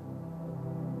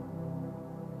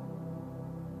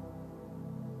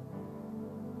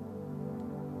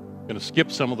going to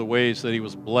skip some of the ways that he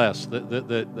was blessed,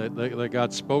 that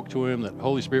God spoke to him, that the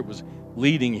Holy Spirit was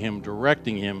leading him,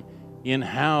 directing him in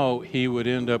how he would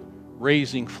end up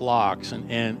raising flocks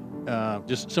and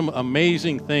just some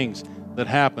amazing things that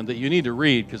happened that you need to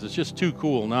read because it's just too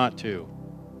cool not to.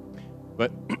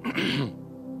 But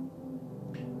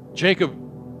Jacob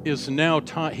is now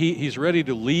he's ready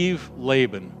to leave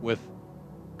Laban with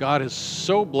God has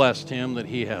so blessed him that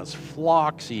he has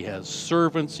flocks, he has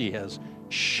servants, he has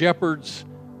shepherds.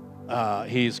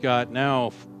 He's got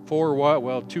now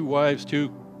two wives,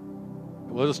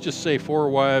 let's just say 4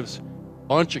 wives,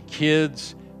 bunch of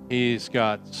kids. He's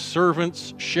got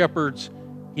servants, shepherds.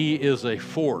 He is a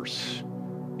force.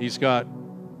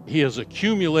 He has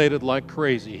accumulated like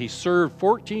crazy. He served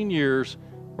 14 years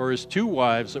for his 2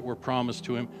 wives that were promised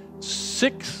to him,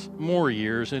 6 more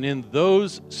years, and in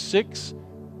those 6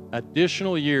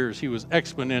 additional years, he was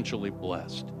exponentially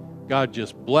blessed. God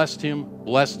just blessed him,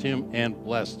 and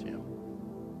blessed him.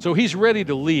 So he's ready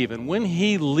to leave, and when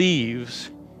he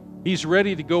leaves, he's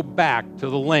ready to go back to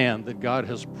the land that God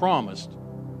has promised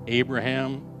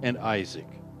Abraham and Isaac.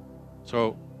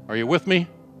 So, are you with me?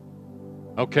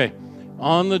 Okay.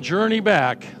 On the journey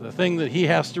back, the thing that he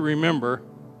has to remember,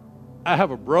 I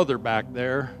have a brother back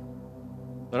there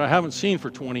that I haven't seen for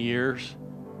 20 years,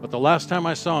 but the last time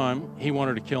I saw him, he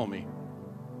wanted to kill me.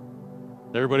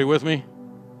 Is everybody with me?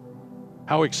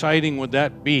 How exciting would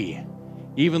that be?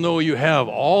 Even though you have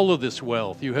all of this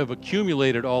wealth, you have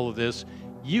accumulated all of this,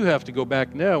 you have to go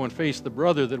back now and face the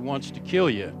brother that wants to kill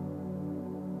you.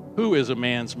 Who is a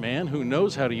man's man, who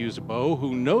knows how to use a bow,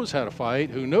 who knows how to fight,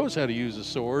 who knows how to use a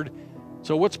sword.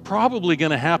 So what's probably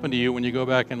going to happen to you when you go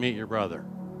back and meet your brother?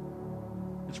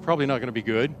 It's probably not going to be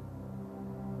good.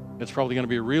 It's probably going to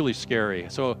be really scary.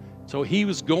 So he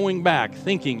was going back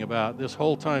thinking about this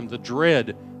whole time, the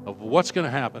dread of what's going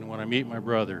to happen when I meet my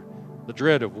brother. The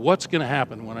dread of what's going to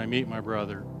happen when I meet my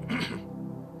brother.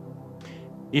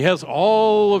 He has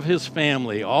all of his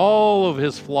family, all of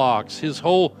his flocks, his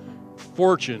whole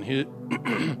fortune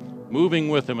moving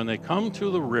with him, and they come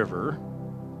to the river.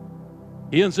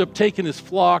 He ends up taking his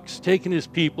flocks, taking his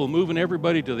people, moving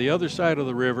everybody to the other side of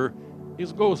the river. He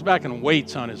goes back and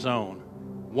waits on his own.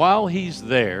 While he's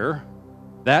there,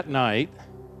 that night,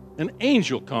 an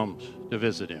angel comes to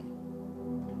visit him.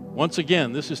 Once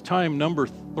again, this is time number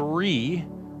 3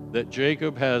 that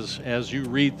Jacob has, as you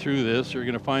read through this, you're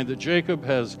going to find that Jacob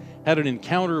has had an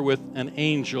encounter with an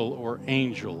angel or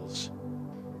angels.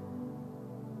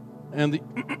 And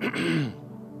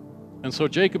and so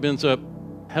Jacob ends up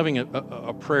having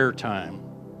a prayer time.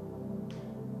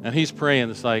 And he's praying.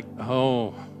 It's like,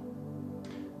 oh,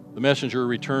 the messenger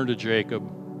returned to Jacob,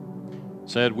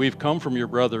 said, we've come from your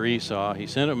brother Esau. He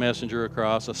sent a messenger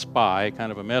across, a spy,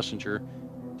 kind of a messenger,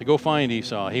 to go find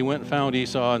Esau. He went and found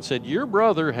Esau and said, your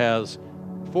brother has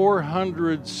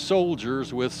 400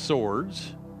 soldiers with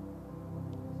swords.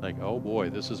 It's like, oh boy,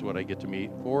 this is what I get to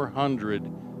meet.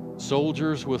 400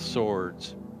 soldiers with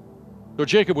swords. So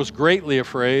Jacob was greatly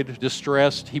afraid,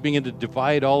 distressed. He began to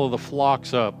divide all of the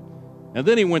flocks up. And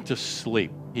then he went to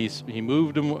sleep. He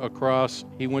moved them across.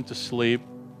 He went to sleep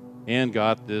and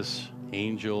got this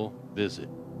angel visit.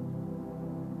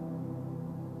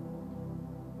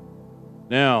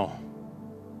 Now,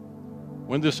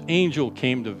 when this angel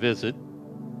came to visit,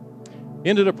 he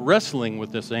ended up wrestling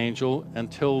with this angel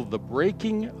until the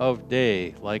breaking of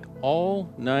day, like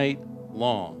all night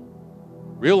long.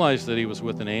 Realized that he was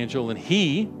with an angel, and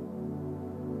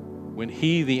when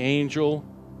the angel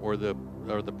or the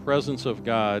presence of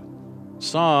God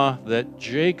saw that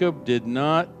Jacob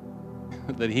that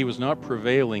he was not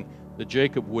prevailing, that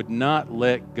Jacob would not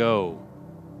let go.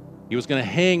 He was going to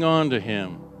hang on to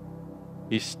him.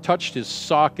 He touched his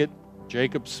socket.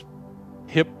 Jacob's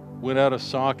hip went out of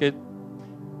socket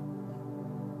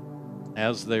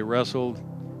as they wrestled.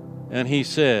 And he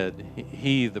said,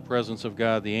 the presence of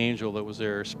God, the angel that was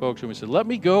there, spoke to him. He said, let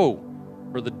me go,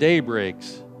 for the day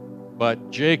breaks. But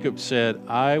Jacob said,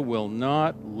 I will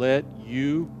not let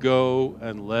you go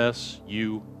unless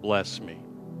you bless me.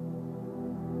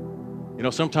 You know,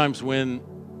 sometimes when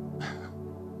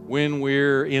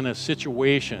we're in a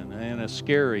situation,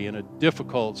 in a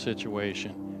difficult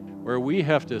situation, where we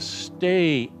have to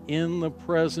stay in the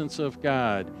presence of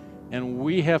God, and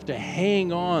we have to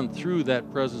hang on through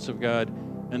that presence of God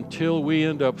until we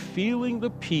end up feeling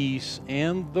the peace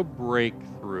and the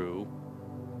breakthrough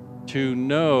to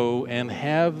know and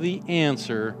have the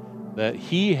answer that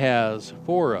He has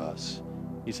for us.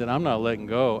 He said, I'm not letting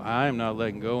go. I'm not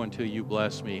letting go until you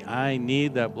bless me. I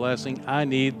need that blessing. I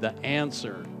need the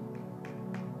answer.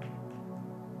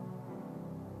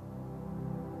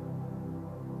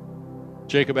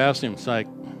 Jacob asked him, it's like,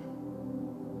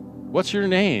 what's your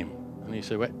name? And he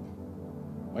said,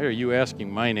 why are you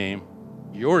asking my name?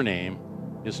 Your name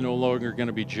is no longer going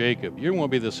to be Jacob. You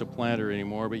won't be the supplanter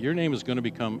anymore, but your name is going to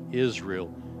become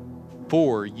Israel.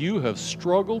 For you have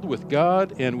struggled with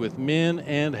God and with men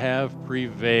and have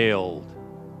prevailed.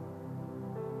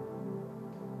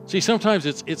 See, sometimes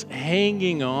it's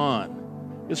hanging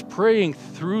on. It's praying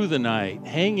through the night,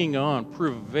 hanging on,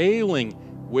 prevailing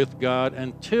with God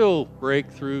until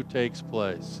breakthrough takes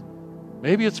place.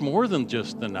 Maybe it's more than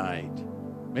just the night.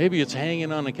 Maybe it's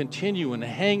hanging on and continuing,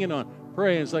 hanging on,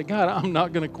 praying. It's like, God, I'm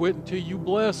not going to quit until you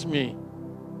bless me.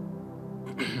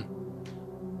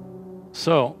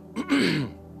 So,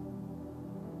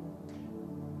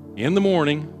 in the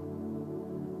morning,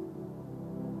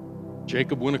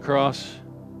 Jacob went across.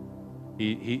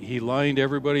 He lined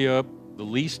everybody up, the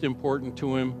least important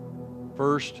to him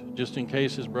first, just in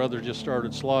case his brother just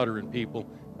started slaughtering people.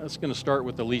 That's going to start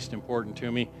with the least important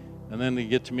to me. And then they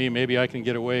get to me, maybe I can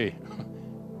get away.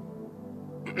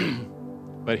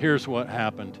 But here's what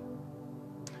happened.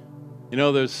 You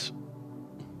know,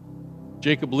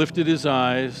 Jacob lifted his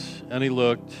eyes and he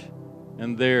looked,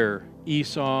 and there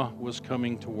Esau was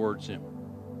coming towards him.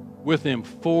 With him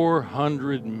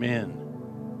 400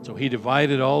 men. So he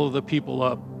divided all of the people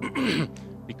up.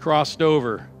 He crossed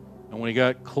over, and when he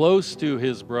got close to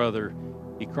his brother,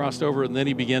 he crossed over and then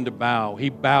he began to bow. He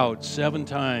bowed 7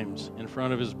 times in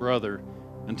front of his brother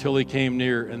until he came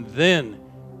near. And then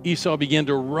Esau began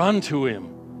to run to him.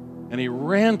 And he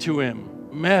ran to him,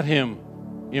 met him,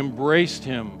 embraced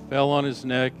him, fell on his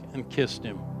neck, and kissed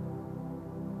him.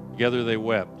 Together they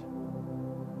wept.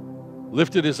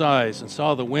 Lifted his eyes and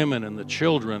saw the women and the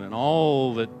children and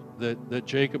all that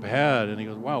Jacob had. And he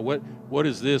goes, wow, what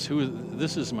is this?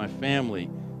 This is my family.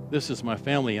 This is my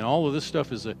family. And all of this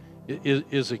stuff is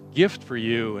a gift for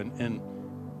you. And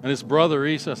his brother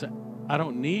Esau said, I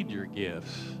don't need your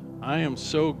gifts. I am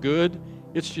so good.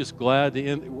 It's just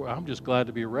I'm just glad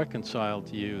to be reconciled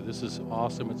to you. This is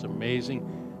awesome. It's amazing.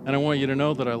 And I want you to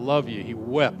know that I love you. He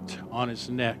wept on his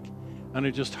neck. And I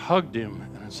just hugged him.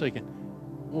 And I'm thinking,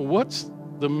 well, what's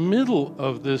the middle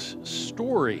of this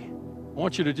story? I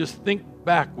want you to just think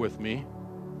back with me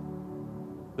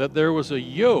that there was a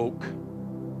yoke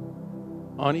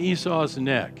on Esau's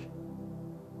neck.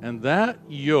 And that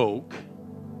yoke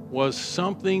was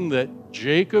something that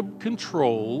Jacob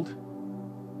controlled,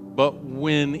 but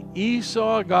when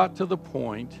Esau got to the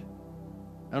point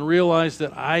and realized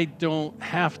that I don't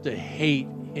have to hate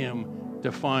him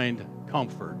to find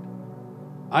comfort,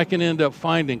 I can end up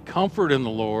finding comfort in the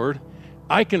Lord.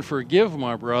 I can forgive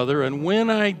my brother, and when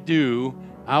I do,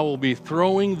 I will be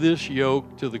throwing this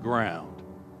yoke to the ground.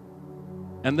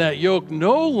 And that yoke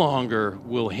no longer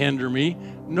will hinder me,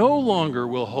 no longer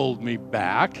will hold me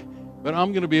back, but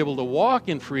I'm going to be able to walk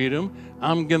in freedom.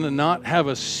 I'm going to not have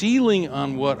a ceiling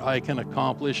on what I can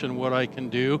accomplish and what I can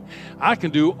do. I can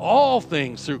do all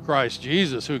things through Christ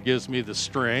Jesus who gives me the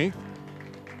strength.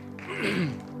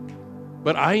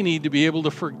 But I need to be able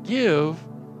to forgive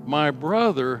my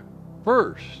brother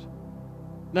first.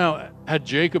 Now, had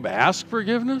Jacob asked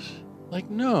forgiveness?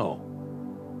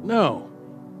 No.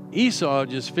 Esau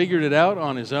just figured it out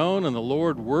on his own, and the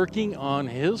Lord working on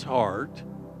his heart.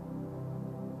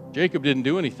 Jacob didn't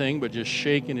do anything but just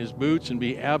shake in his boots and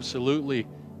be absolutely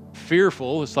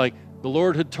fearful. It's like the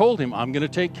Lord had told him, I'm going to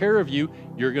take care of you.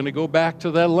 You're going to go back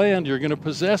to that land. You're going to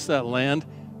possess that land.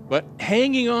 But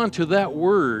hanging on to that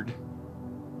word,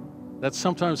 that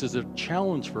sometimes is a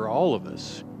challenge for all of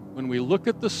us. When we look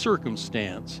at the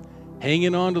circumstance,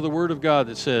 hanging on to the word of God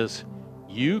that says,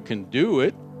 you can do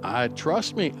it.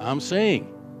 Trust me, I'm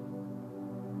saying,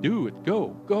 do it.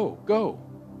 Go.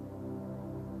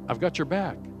 I've got your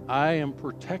back. I am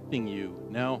protecting you.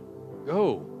 Now,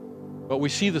 go. But we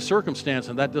see the circumstance,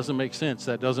 and that doesn't make sense.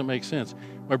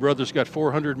 My brother's got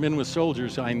 400 men with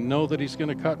soldiers. I know that he's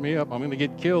going to cut me up. I'm going to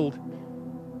get killed.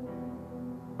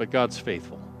 But God's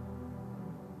faithful.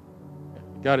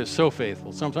 God is so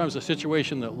faithful. Sometimes a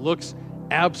situation that looks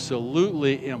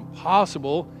absolutely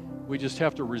impossible, we just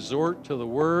have to resort to the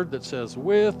word that says,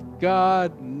 with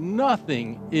God,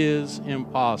 nothing is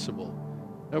impossible.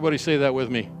 Everybody say that with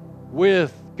me.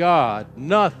 With God,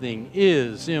 nothing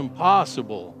is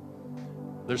impossible.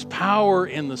 There's power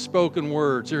in the spoken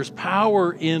words. There's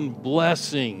power in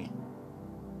blessing.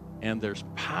 And there's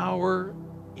power.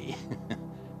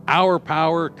 Our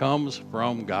power comes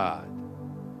from God.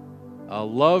 A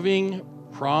loving,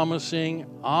 promising,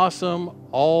 awesome,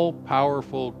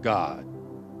 all-powerful God.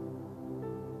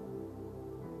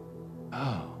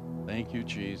 Oh, thank you,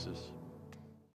 Jesus.